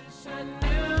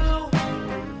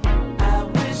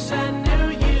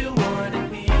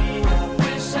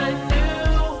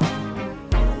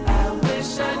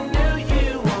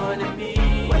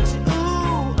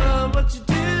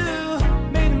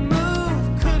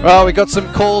 Well, we got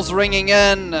some calls ringing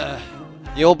in.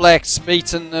 The All Blacks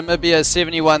beaten Namibia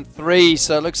 71-3,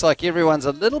 so it looks like everyone's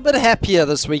a little bit happier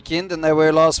this weekend than they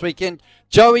were last weekend.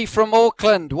 Joey from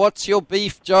Auckland, what's your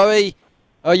beef, Joey?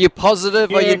 Are you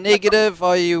positive? Are you negative?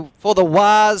 Are you for the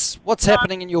Wars? What's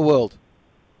happening in your world?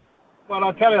 Well,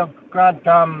 I'll tell you, Grant,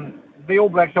 the All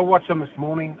Blacks, I watched them this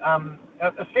morning.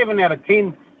 A 7 out of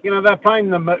 10. They're playing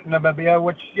Namibia,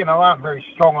 which, aren't very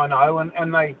strong, I know,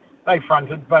 and they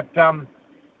fronted. But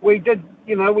we did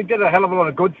a hell of a lot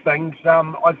of good things.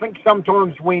 I think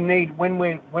sometimes we need, when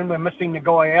we're missing the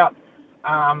guy out,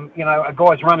 a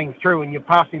guy's running through and you're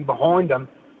passing behind him,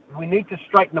 we need to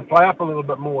straighten the play up a little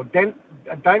bit more. Damien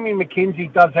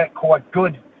McKenzie does that quite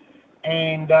good,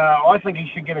 and I think he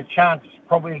should get a chance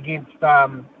probably against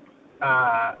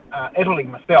Italy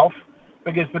myself,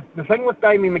 because the thing with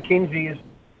Damien McKenzie is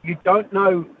you don't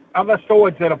know, other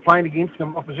sides that are playing against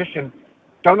him, opposition,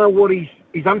 don't know what he's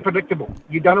unpredictable.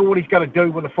 You don't know what he's going to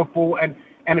do with the football, and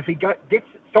if he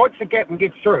sights the gap and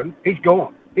gets through, he's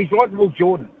gone. He's like Will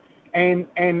Jordan, and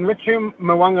Richie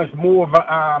Mwanga's more of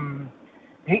a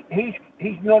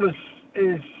he's not as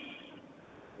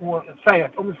well, I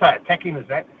wouldn't say attacking as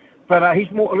that, but he's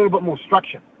a little bit more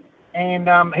structured,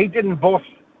 and he didn't boss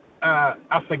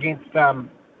us against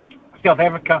South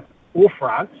Africa or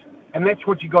France, and that's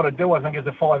what you got to do, I think, as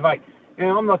a 5'8".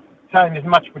 I'm not saying there's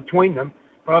much between them,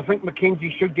 but I think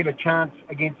McKenzie should get a chance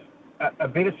against a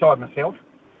better side myself.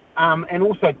 And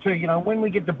also, too, when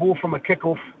we get the ball from a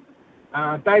kick-off,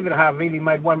 David Havili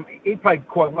made one. He played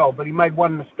quite well, but he made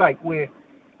one mistake where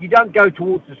you don't go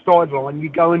towards the sideline, you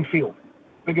go infield.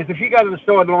 Because if you go to the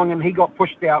sideline and he got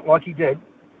pushed out like he did,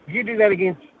 if you do that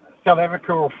against South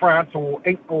Africa or France or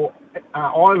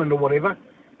Ireland or whatever,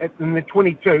 in the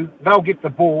 22, they'll get the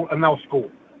ball and they'll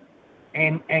score.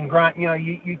 And Grant,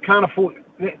 you can't afford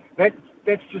that.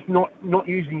 That's just not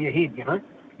using your head.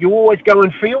 You always go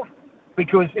in field,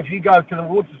 because if you go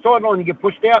towards the sideline and you get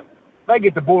pushed out, they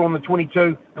get the ball on the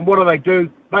 22, and what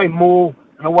do? They maul,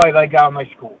 and away they go and they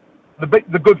score.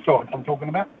 The good side I'm talking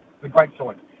about, the great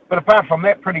side. But apart from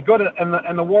that, pretty good.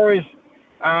 And the Warriors,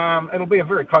 it'll be a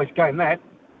very close game that,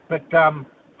 but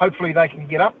hopefully they can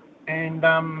get up and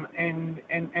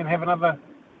have another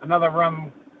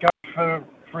go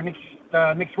for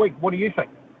next week. What do you think?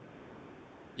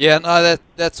 Yeah, no,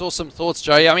 that's awesome thoughts,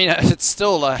 Joey. I mean, it's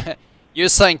still, you're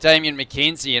saying Damien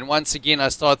McKenzie, and once again I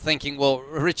start thinking, well,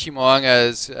 Richie Mo'unga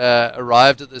has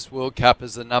arrived at this World Cup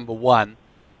as the number one,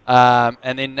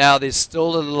 and then now there's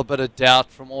still a little bit of doubt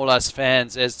from all us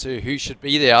fans as to who should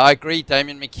be there. I agree,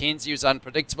 Damien McKenzie was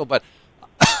unpredictable, but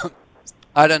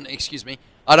I don't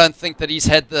think that he's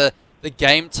had the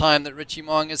game time that Richie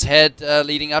Mo'unga's had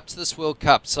leading up to this World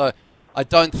Cup, so I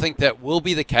don't think that will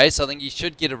be the case. I think he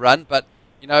should get a run, but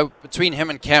between him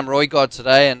and Cam Roigard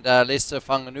today and Lester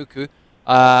Fanganuku,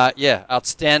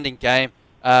 outstanding game,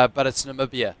 but it's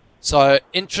Namibia. So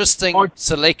interesting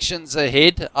selections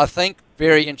ahead, I think.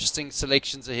 Very interesting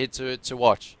selections ahead to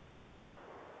watch.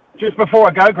 Just before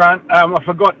I go, Grant, I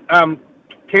forgot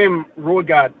Cam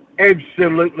Roigard,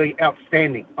 absolutely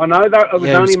outstanding. I know that it was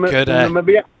only good,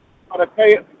 Namibia, but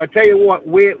I tell you what,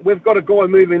 we've got a guy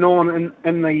moving on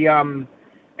in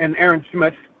Aaron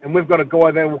Smith, and we've got a guy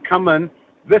that will come in.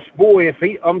 This boy,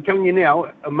 I'm telling you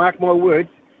now, mark my words,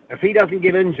 if he doesn't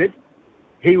get injured,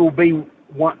 he will be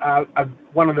one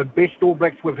of the best All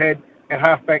Blacks we've had at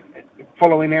halfback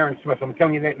following Aaron Smith. I'm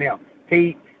telling you that now.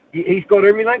 He's got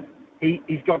everything.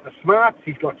 He's got the smarts.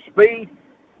 He's got speed.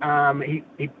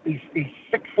 He's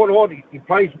 6 foot odd. He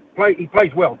plays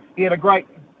well. He had a great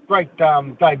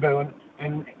debut,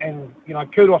 and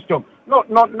kudos to him.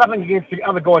 Nothing against the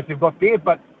other guys they've got there,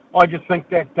 but I just think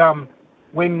that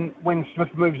when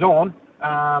Smith moves on,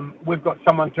 we've got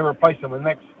someone to replace him, and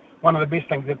that's one of the best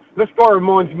things. This guy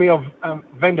reminds me of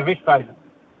Van der Westhuizen,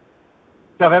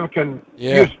 South African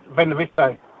youth Van der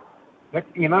Westhuizen.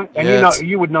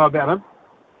 You would know about him.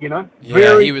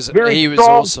 Yeah, he was strong,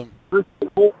 awesome.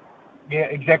 Yeah,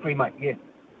 exactly, mate.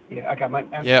 Yeah, okay, mate.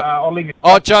 And, yeah. I'll leave you.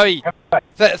 Oh, Joey,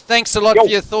 thanks a lot for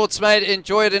your thoughts, mate.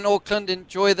 Enjoy it in Auckland.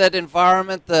 Enjoy that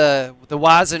environment, the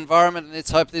Waz environment, and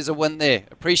let's hope there's a win there.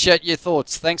 Appreciate your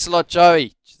thoughts. Thanks a lot,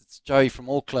 Joey. It's Joey from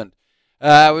Auckland.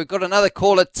 We've got another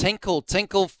caller, Tinkle.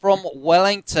 Tinkle from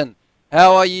Wellington.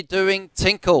 How are you doing,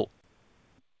 Tinkle?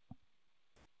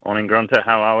 Morning, Grunter.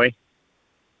 How are we?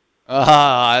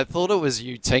 I thought it was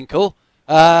you, Tinkle.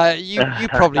 You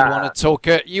probably want to talk.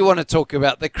 You want to talk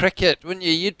about the cricket, wouldn't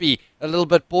you? You'd be a little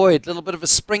bit buoyed, a little bit of a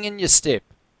spring in your step.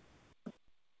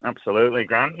 Absolutely,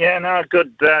 Grant. Yeah, no,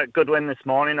 good win this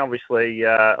morning. Obviously,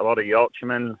 a lot of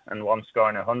Yorkshiremen and one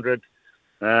scoring 100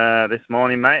 this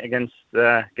morning, mate, against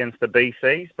the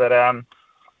BCs. But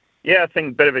Yeah, I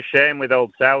think a bit of a shame with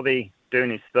old Saudi doing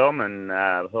his thumb, and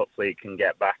hopefully he can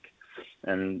get back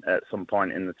and at some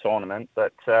point in the tournament.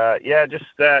 But just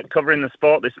covering the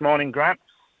sport this morning, Grant.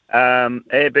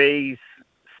 AB's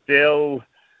still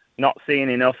not seeing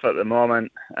enough at the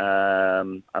moment.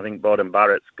 I think Bowden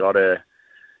Barrett's got to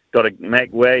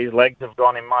make way. His legs have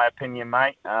gone, in my opinion,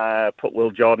 mate. Put Will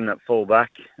Jordan at full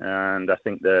back, and I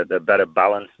think they're better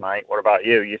balanced, mate. What about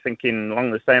you? You thinking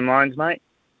along the same lines, mate?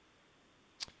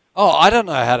 Oh, I don't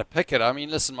know how to pick it. I mean,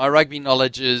 listen, my rugby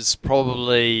knowledge is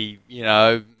probably,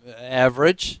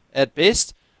 average at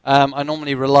best. I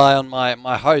normally rely on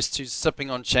my host who's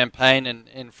sipping on champagne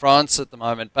in France at the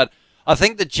moment. But I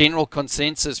think the general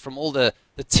consensus from all the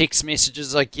text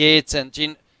messages I get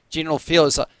and general feel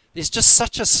is there's just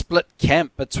such a split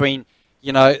camp between,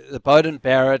 the Bowden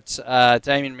Barrett,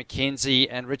 Damien McKenzie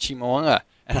and Richie Mo'unga.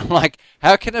 And I'm like,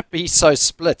 how can it be so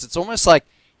split? It's almost like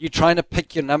you're trying to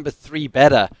pick your number 3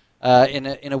 batter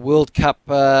in a World Cup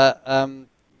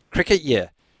cricket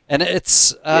year, and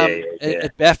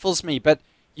it baffles me. But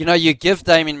you give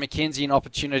Damien McKenzie an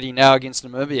opportunity now against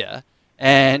Namibia,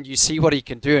 and you see what he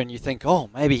can do, and you think, oh,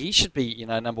 maybe he should be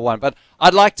number 1. But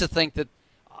I'd like to think that,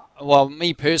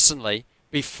 me personally,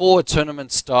 before a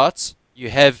tournament starts, you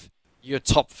have your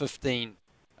top 15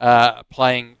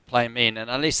 playing men, and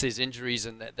unless there's injuries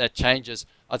and that changes,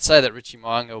 I'd say that Richie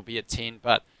Mo'unga will be at 10,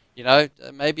 but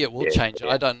maybe it will change.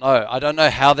 I don't know. I don't know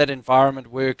how that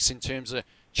environment works in terms of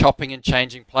chopping and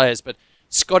changing players. But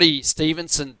Scotty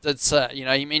Stevenson did say,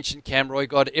 he mentioned Cam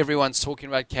Roigod. Everyone's talking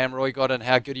about Cam Roigod and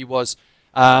how good he was.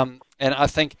 And I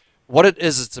think what it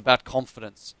is, it's about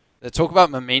confidence. They talk about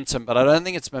momentum, but I don't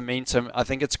think it's momentum. I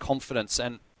think it's confidence.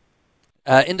 And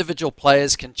individual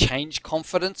players can change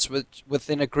confidence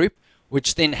within a group,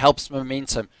 which then helps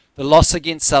momentum. The loss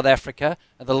against South Africa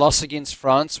and the loss against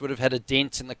France would have had a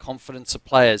dent in the confidence of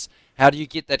players. How do you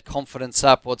get that confidence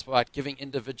up? Well, it's about giving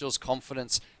individuals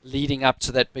confidence leading up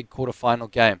to that big quarterfinal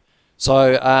game.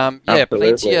 So,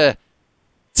 plenty of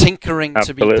tinkering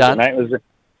to be done. Mate,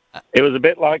 it was a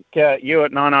bit like you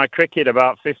at Nine Eye Cricket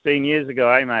about 15 years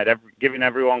ago, mate? Giving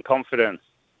everyone confidence.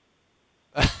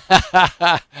 Just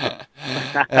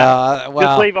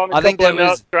leave on a couple of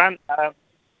notes, Grant.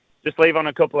 Just leave on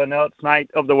a couple of notes,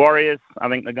 mate, of the Warriors. I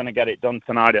think they're going to get it done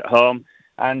tonight at home.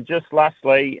 And just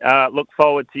lastly, look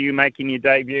forward to you making your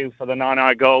debut for the Nine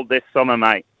Eye Gold this summer,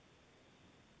 mate.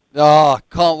 Oh,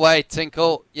 can't wait,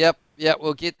 Tinkle. Yep,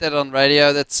 we'll get that on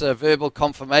radio. That's a verbal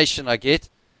confirmation I get.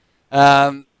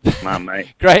 Man,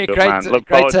 mate. Great to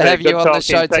have you on the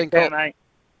show, Tinkle. Care,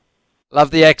 Love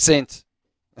the accent.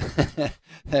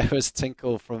 That was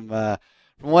Tinkle from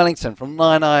Wellington, from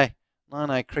Nine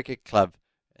Eye Cricket Club.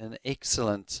 An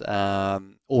excellent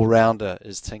all-rounder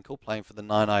is Tinkle, playing for the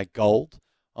Nine Eye Gold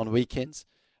on weekends.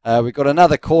 We've got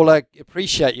another caller.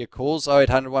 Appreciate your calls,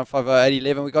 0800 150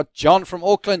 811. We've got John from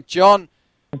Auckland. John,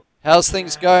 how's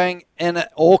things going in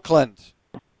Auckland?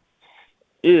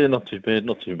 Yeah, not too bad.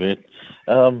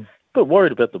 But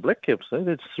worried about the Black Caps, though.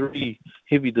 That's 3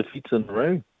 heavy defeats in a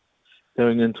row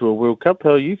going into a World Cup.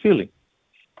 How are you feeling?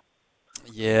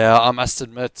 Yeah, I must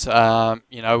admit,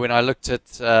 when I looked at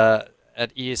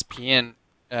ESPN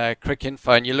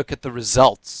Cricinfo and you look at the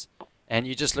results and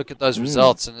you just look at those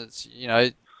results and it's,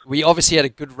 we obviously had a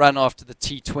good run after the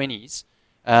T20s.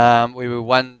 We were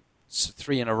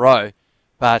 1-3 in a row,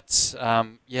 but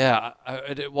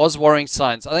it was worrying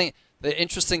signs. I think the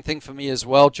interesting thing for me as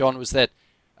well, John, was that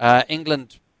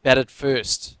England batted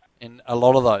first in a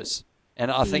lot of those. And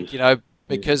I think,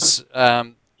 because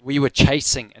we were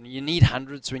chasing, and you need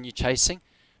hundreds when you're chasing,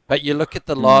 but you look at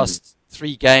the last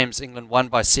 3 games, England won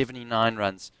by 79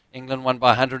 runs, England won by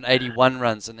 181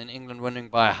 runs, and then England winning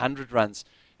by 100 runs.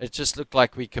 It just looked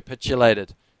like we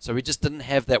capitulated. So we just didn't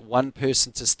have that one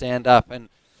person to stand up. And,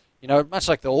 much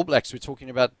like the All Blacks, we're talking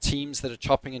about teams that are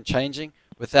chopping and changing.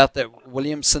 Without that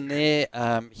Williamson there,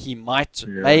 he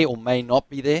may or may not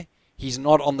be there. He's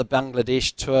not on the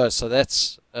Bangladesh tour, so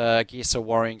that's, I guess, a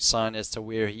worrying sign as to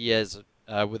where he is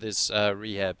with his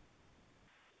rehab.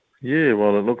 Yeah,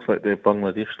 well, it looks like their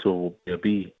Bangladesh tour will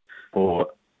be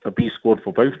a B squad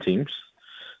for both teams.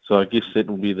 So I guess that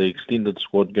will be the extended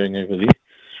squad going over there.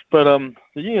 But, a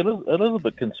little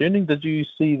bit concerning. Did you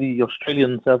see the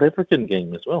Australian-South African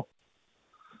game as well?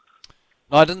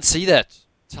 No, I didn't see that.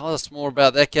 Tell us more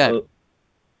about that game.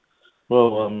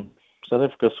 South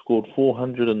Africa scored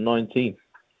 419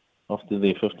 after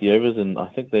their 50 overs, and I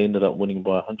think they ended up winning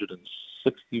by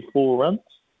 164 runs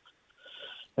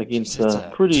against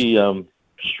a pretty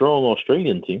strong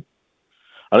Australian team.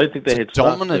 I don't think they had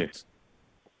dominant.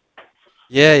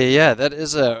 Yeah. That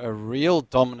is a real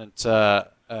dominant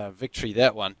victory,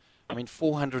 that one. I mean,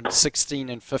 416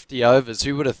 and 50 overs.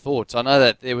 Who would have thought? I know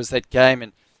that there was that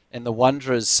game in the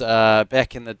Wanderers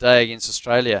back in the day against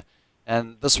Australia,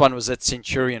 and this one was at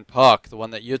Centurion Park, the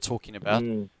one that you're talking about.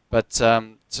 But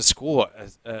to score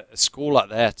a score like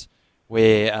that,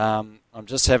 where I'm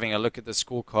just having a look at the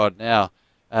scorecard now,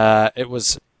 it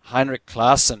was Heinrich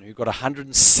Klaassen who got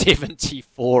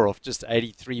 174 off just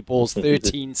 83 balls,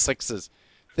 13 sixes,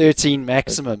 13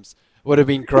 maximums. Would have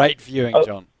been great viewing,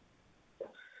 John.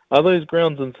 Are those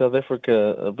grounds in South Africa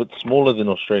a bit smaller than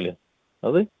Australia?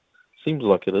 Are they? Seems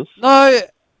like it is. No,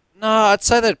 I'd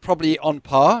say they're probably on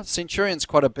par. Centurion's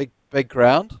quite a big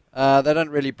ground. They don't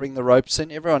really bring the ropes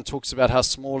in. Everyone talks about how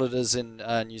small it is in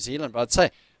New Zealand, but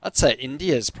I'd say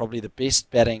India is probably the best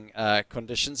batting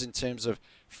conditions in terms of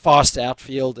fast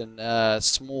outfield and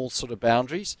small sort of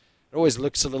boundaries. It always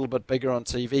looks a little bit bigger on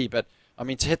TV, but I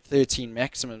mean to hit 13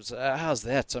 maximums, how's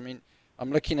that? I mean,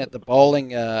 I'm looking at the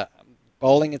bowling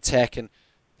attack, and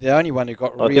the only one who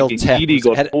got real tap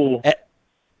was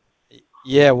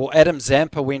yeah, well, Adam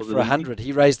Zampa went for 100.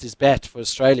 He raised his bat for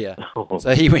Australia,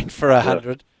 so he went for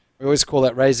 100. We always call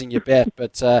that raising your bat,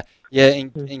 but yeah,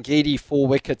 Ngidi 4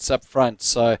 wickets up front,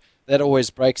 so that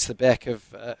always breaks the back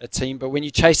of a team. But when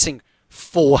you're chasing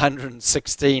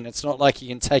 416, it's not like you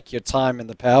can take your time in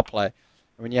the power play.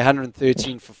 When you're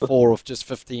 113 for 4 off just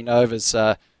 15 overs,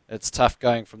 it's tough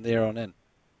going from there on in.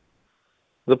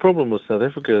 The problem with South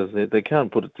Africa is that they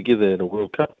can't put it together in a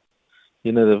World Cup.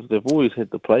 You know, they've always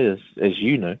had the players, as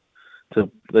you know,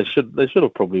 they should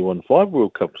have probably won 5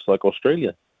 World Cups like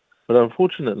Australia. But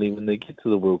unfortunately, when they get to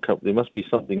the World Cup, there must be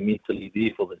something mentally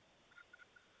there for them.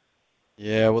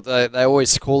 Yeah, well, they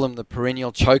always call them the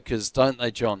perennial chokers, don't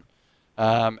they, John?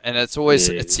 And it's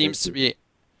always seems to be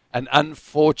an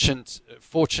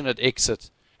fortunate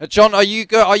exit. John, are you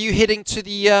heading to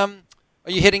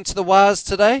the Wires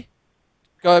today?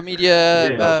 Go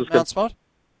Media Mount Smart?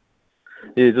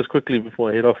 Yeah, just quickly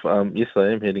before I head off, yes, I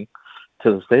am heading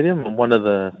to the stadium. I'm one of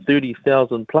the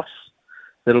 30,000 plus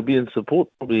that'll be in support.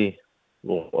 Probably,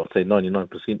 well, I'd say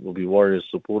 99% will be Warriors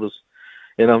supporters.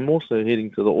 And I'm also heading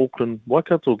to the Auckland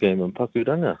Waikato game in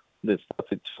Pakuranga. That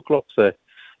starts at 2 o'clock. So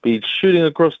be shooting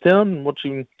across town and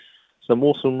watching some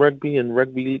awesome rugby and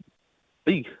rugby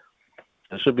league.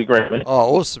 It should be great, mate.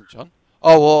 Oh, awesome, John.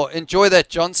 Oh, well, enjoy that,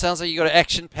 John. Sounds like you got an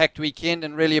action-packed weekend,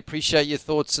 and really appreciate your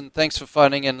thoughts, and thanks for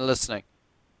phoning in and listening.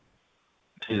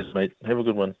 Cheers, mate. Have a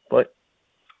good one. Bye.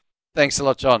 Thanks a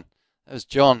lot, John. That was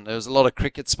John. There was a lot of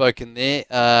cricket spoken there,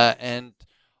 and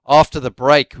after the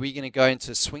break, we're going to go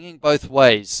into Swinging Both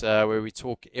Ways, where we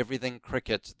talk everything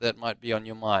cricket that might be on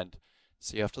your mind.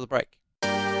 See you after the break.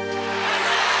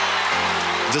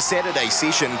 The Saturday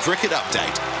Session Cricket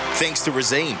Update. Thanks to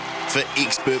Resine for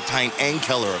expert paint and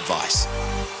colour advice.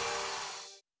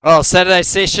 Well, Saturday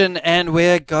Session, and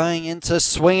we're going into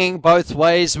Swinging Both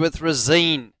Ways with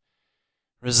Resine.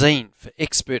 Resine for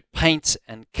expert paint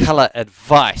and colour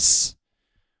advice.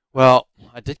 Well,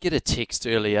 I did get a text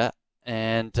earlier,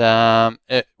 and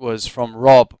it was from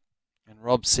Rob. And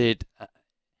Rob said,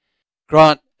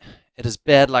 Grant, it is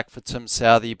bad luck for Tim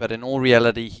Southee, but in all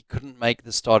reality, he couldn't make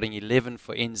the starting 11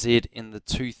 for NZ in the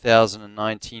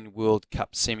 2019 World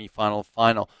Cup semi-final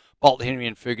final. Bolt, Henry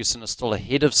and Ferguson are still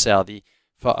ahead of Southee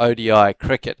for ODI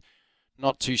cricket.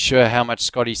 Not too sure how much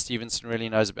Scotty Stevenson really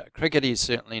knows about cricket. He's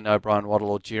certainly no Brian Waddle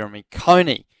or Jeremy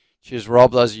Coney. Cheers,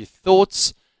 Rob. Those are your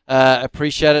thoughts.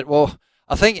 Appreciate it. Well,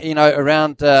 I think,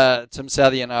 around Tim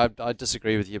Southee, and I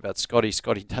disagree with you about Scotty.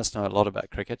 Scotty does know a lot about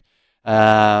cricket.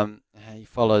 He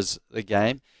follows the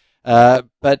game.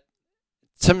 But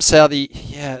Tim Southee,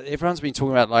 yeah, everyone's been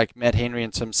talking about like Matt Henry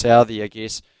and Tim Southee, I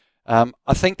guess.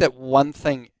 I think that one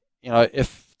thing,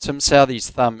 if Tim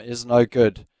Southee's thumb is no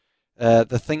good,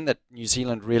 the thing that New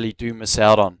Zealand really do miss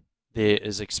out on there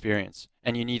is experience.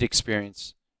 And you need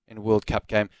experience in a World Cup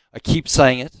game. I keep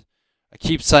saying it. I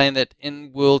keep saying that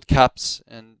in World Cups,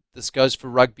 and this goes for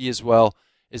rugby as well,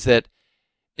 is that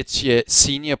it's your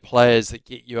senior players that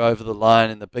get you over the line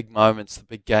in the big moments, the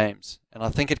big games. And I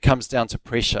think it comes down to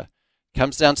pressure. It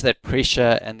comes down to that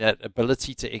pressure and that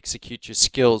ability to execute your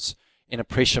skills in a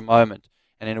pressure moment.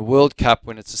 And in a World Cup,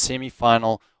 when it's a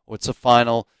semi-final or it's a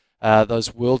final,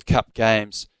 those World Cup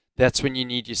games, that's when you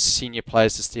need your senior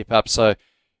players to step up. So,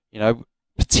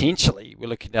 potentially we're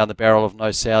looking down the barrel of no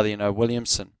Southee and no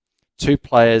Williamson. 2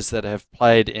 players that have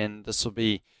played in, this will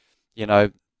be,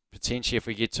 potentially if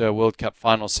we get to a World Cup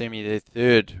final semi, their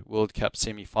 3rd World Cup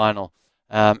semi-final.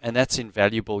 And that's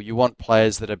invaluable. You want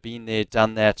players that have been there,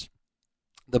 done that.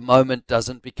 The moment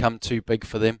doesn't become too big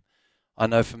for them. I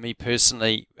know for me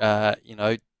personally,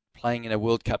 playing in a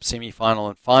World Cup semi-final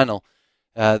and final,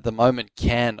 the moment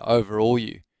can overawe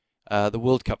you. The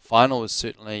World Cup final was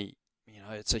certainly,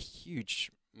 it's a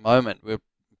huge moment. We're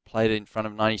played in front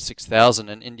of 96,000,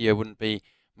 and India wouldn't be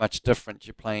much different.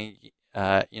 You're playing,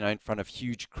 in front of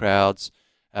huge crowds,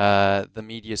 the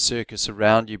media circus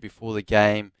around you before the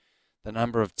game, the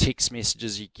number of text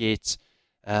messages you get,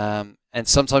 and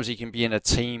sometimes you can be in a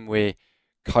team where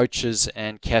coaches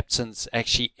and captains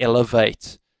actually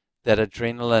elevate that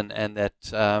adrenaline and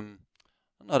that,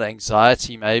 not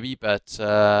anxiety maybe, but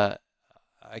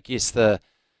I guess that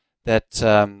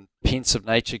pensive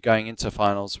nature going into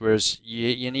finals, whereas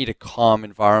you need a calm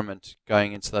environment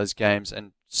going into those games,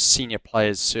 and senior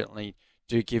players certainly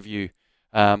do give you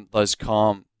those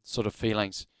calm sort of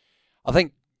feelings. I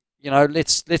think,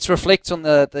 let's reflect on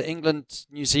the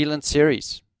England-New Zealand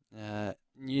series.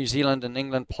 New Zealand and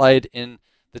England played in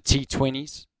the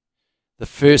T20s. The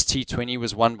first T20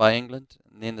 was won by England,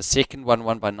 and then the second one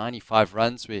won by 95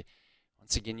 runs, where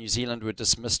once again New Zealand were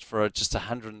dismissed for just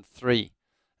 103.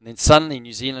 And then suddenly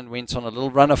New Zealand went on a little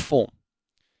run of form.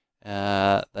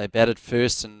 They batted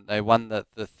first and they won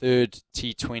the third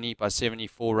T20 by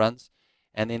 74 runs.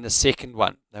 And then the second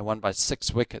one, they won by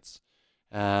 6 wickets.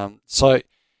 So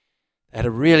they had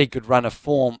a really good run of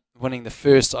form, winning the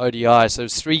first ODI. So it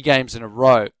was 3 games in a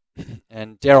row.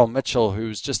 And Daryl Mitchell, who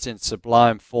was just in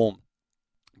sublime form.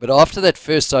 But after that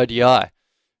first ODI,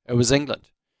 it was England.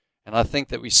 And I think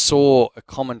that we saw a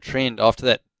common trend after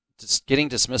that, just getting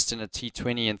dismissed in a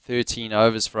T20 in 13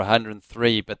 overs for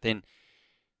 103, but then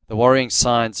the worrying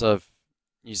signs of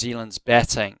New Zealand's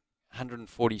batting,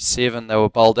 147 they were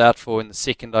bowled out for in the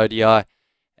second ODI,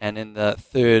 and in the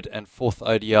third and fourth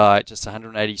ODI, just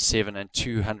 187 and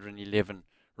 211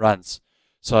 runs.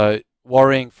 So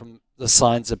worrying from the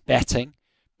signs of batting,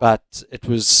 but it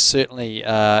was certainly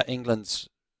England's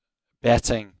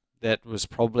batting that was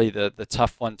probably the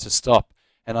tough one to stop.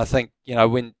 And I think,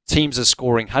 when teams are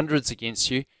scoring hundreds against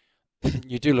you,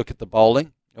 you do look at the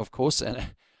bowling, of course. And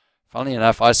funnily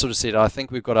enough, I sort of said, I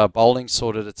think we've got our bowling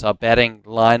sorted. It's our batting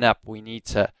lineup we need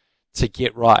to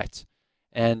get right.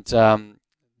 And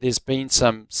there's been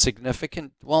some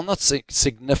significant, well, not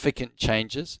significant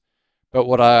changes, but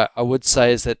what I would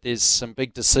say is that there's some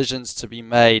big decisions to be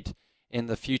made in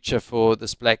the future for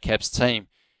this Black Caps team.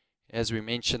 As we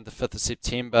mentioned, the 5th of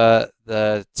September,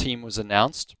 the team was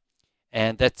announced.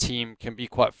 And that team can be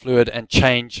quite fluid and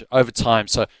change over time.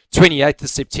 So 28th of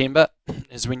September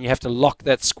is when you have to lock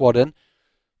that squad in.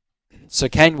 So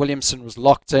Kane Williamson was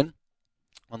locked in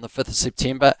on the 5th of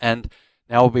September, and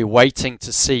now we'll be waiting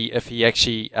to see if he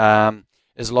actually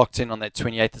is locked in on that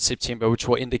 28th of September, which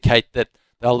will indicate that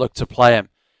they'll look to play him.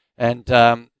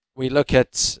 And we look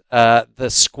at the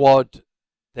squad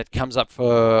that comes up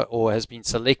for, or has been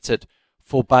selected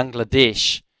for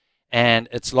Bangladesh. And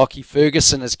it's Lockie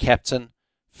Ferguson as captain.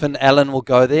 Finn Allen will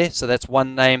go there. So that's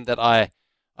one name that I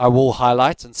will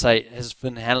highlight and say, has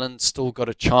Finn Allen still got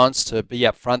a chance to be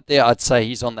up front there? I'd say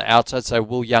he's on the outside. So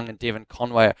Will Young and Devon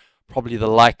Conway are probably the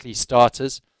likely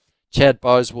starters. Chad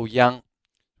Bowes, Will Young.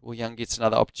 Will Young gets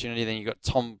another opportunity. Then you've got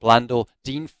Tom Blundell,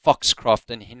 Dean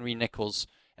Foxcroft, and Henry Nichols,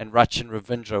 and Rachin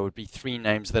Ravindra would be 3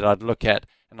 names that I'd look at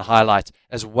and highlight,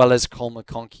 as well as Cole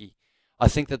McConkey. I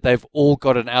think that they've all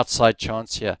got an outside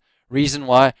chance here. Reason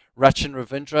why, Rachin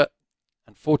Ravindra,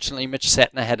 unfortunately Mitch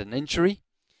Satner had an injury,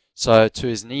 so to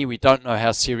his knee. We don't know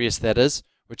how serious that is,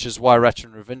 which is why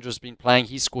Rachin Ravindra's been playing.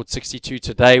 He scored 62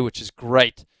 today, which is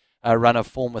great run of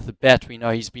form with the bat. We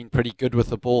know he's been pretty good with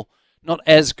the ball. Not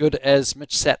as good as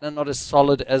Mitch Satner, not as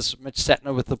solid as Mitch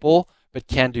Satner with the ball, but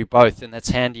can do both, and that's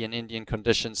handy in Indian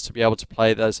conditions to be able to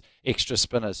play those extra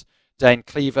spinners. Dane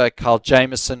Cleaver, Carl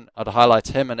Jamieson, I'd highlight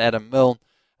him, and Adam Milne.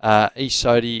 Ish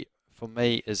Sodhi, for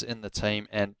me, is in the team,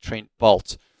 and Trent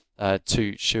Bolt,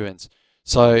 2 shoo-ins.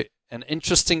 So an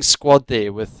interesting squad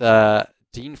there with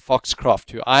Dean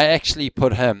Foxcroft, who I actually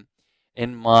put him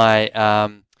in my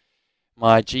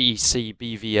my GEC,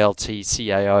 BVLT,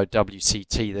 CAO,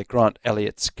 WCT, the Grant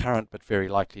Elliott's current but very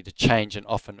likely to change and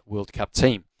often World Cup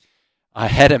team. I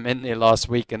had him in there last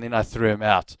week and then I threw him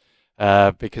out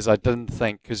because I didn't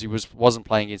think, because he wasn't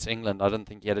playing against England, I didn't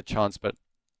think he had a chance. But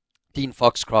Dean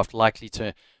Foxcroft likely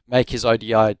to make his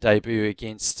ODI debut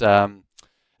against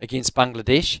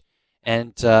Bangladesh.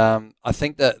 And I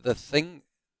think that the thing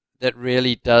that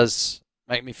really does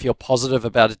make me feel positive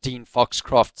about a Dean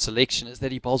Foxcroft selection is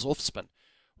that he bowls off spin.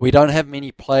 We don't have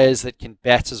many players that can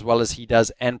bat as well as he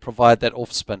does and provide that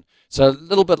off spin. So a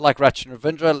little bit like Rachin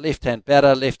Ravindra, left-hand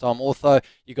batter, left-arm ortho.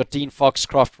 You've got Dean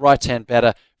Foxcroft, right-hand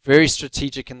batter, very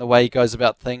strategic in the way he goes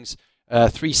about things,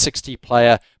 360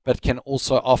 player, but can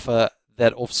also offer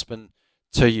that off spin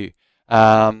to you.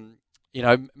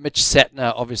 Mitch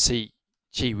Satner, obviously,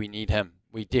 we need him.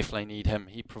 We definitely need him.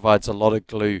 He provides a lot of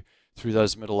glue through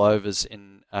those middle overs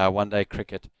in one-day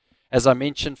cricket. As I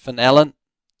mentioned, Finn Allen,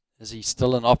 is he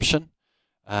still an option?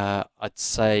 I'd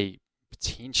say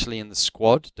potentially in the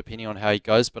squad, depending on how he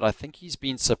goes, but I think he's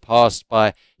been surpassed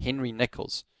by Henry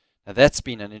Nicholls. Now that's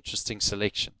been an interesting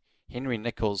selection. Henry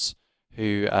Nicholls,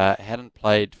 who hadn't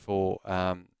played for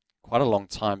quite a long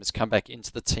time, has come back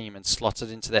into the team and slotted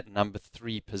into that number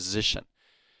 3 position.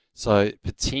 So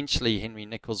potentially Henry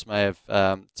Nicholls may have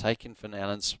taken Finn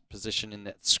Allen's position in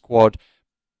that squad,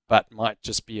 but might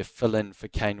just be a fill-in for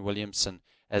Kane Williamson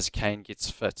as Kane gets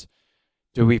fit.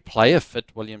 Do we play a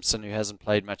fit Williamson who hasn't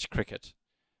played much cricket?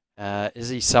 Is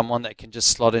he someone that can just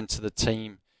slot into the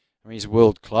team? I mean, he's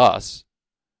world class.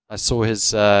 I saw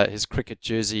his cricket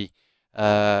jersey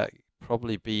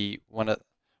probably be one of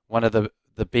the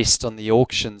best on the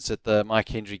auctions at the Mike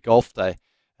Hendry Golf Day,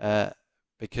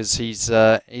 because he's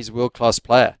a world class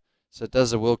player. So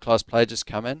does a world class player just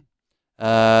come in?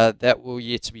 That will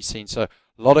yet to be seen. So a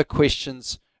lot of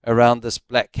questions around this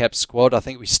Black Cap squad. I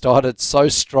think we started so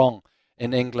strong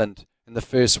in England in the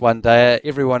first one day.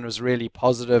 Everyone was really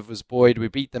positive, was buoyed. We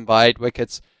beat them by 8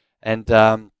 wickets, and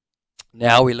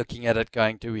now we're looking at it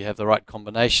going, do we have the right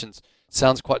combinations?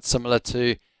 Sounds quite similar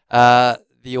to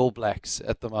the All Blacks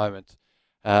at the moment.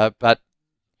 But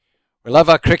we love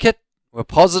our cricket. We're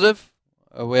positive.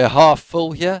 We're half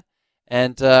full here.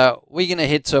 And we're going to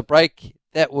head to a break.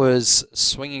 That was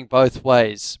Swinging Both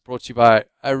Ways, brought to you by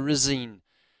a Resine.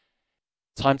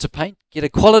 Time to paint. Get a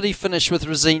quality finish with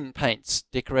Resine Paints,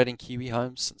 decorating Kiwi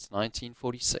homes since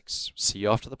 1946. See you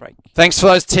after the break. Thanks for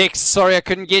those texts. Sorry I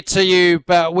couldn't get to you,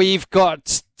 but we've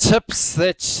got tips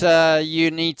that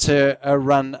you need to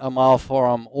run a mile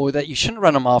from, or that you shouldn't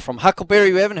run a mile from.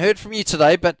 Huckleberry, we haven't heard from you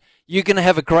today, but you're going to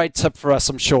have a great tip for us,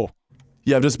 I'm sure.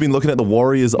 Yeah, I've just been looking at the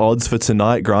Warriors odds for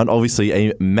tonight, Grant. Obviously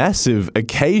a massive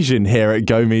occasion here at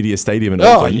Go Media Stadium in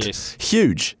Auckland. Yes.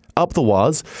 Huge. Up the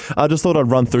waz. I just thought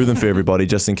I'd run through them for everybody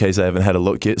just in case I haven't had a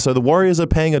look yet. So the Warriors are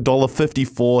paying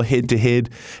 $1.54 head-to-head,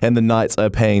 and the Knights are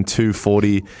paying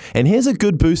 $2.40. And here's a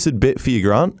good boosted bet for you,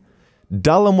 Grant.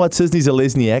 Dallin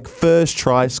Watisny-Zalesniak, first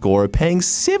try scorer, paying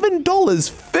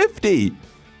 $7.50.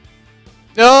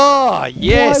 Oh,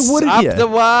 yes. Why wouldn't Up you? the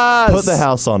waz. Put the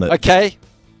house on it. Okay.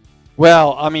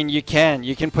 Well, I mean, you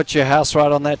can put your house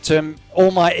right on that, Tim.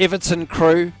 All my Everton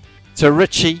crew, to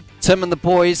Richie, Tim and the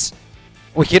boys,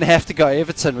 we're going to have to go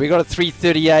Everton. We've got a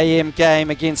 3:30 a.m. game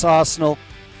against Arsenal.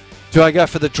 Do I go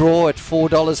for the draw at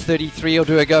 $4.33 or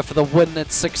do I go for the win at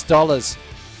 $6?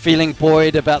 Feeling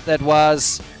buoyed about that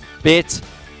was bet.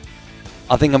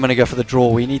 I think I'm going to go for the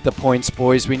draw. We need the points,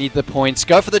 boys. We need the points.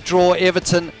 Go for the draw,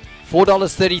 Everton,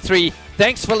 $4.33.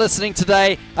 Thanks for listening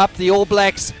today. Up the All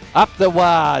Blacks, up the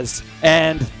Waz.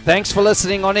 And thanks for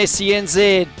listening on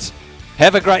SCNZ.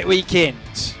 Have a great weekend.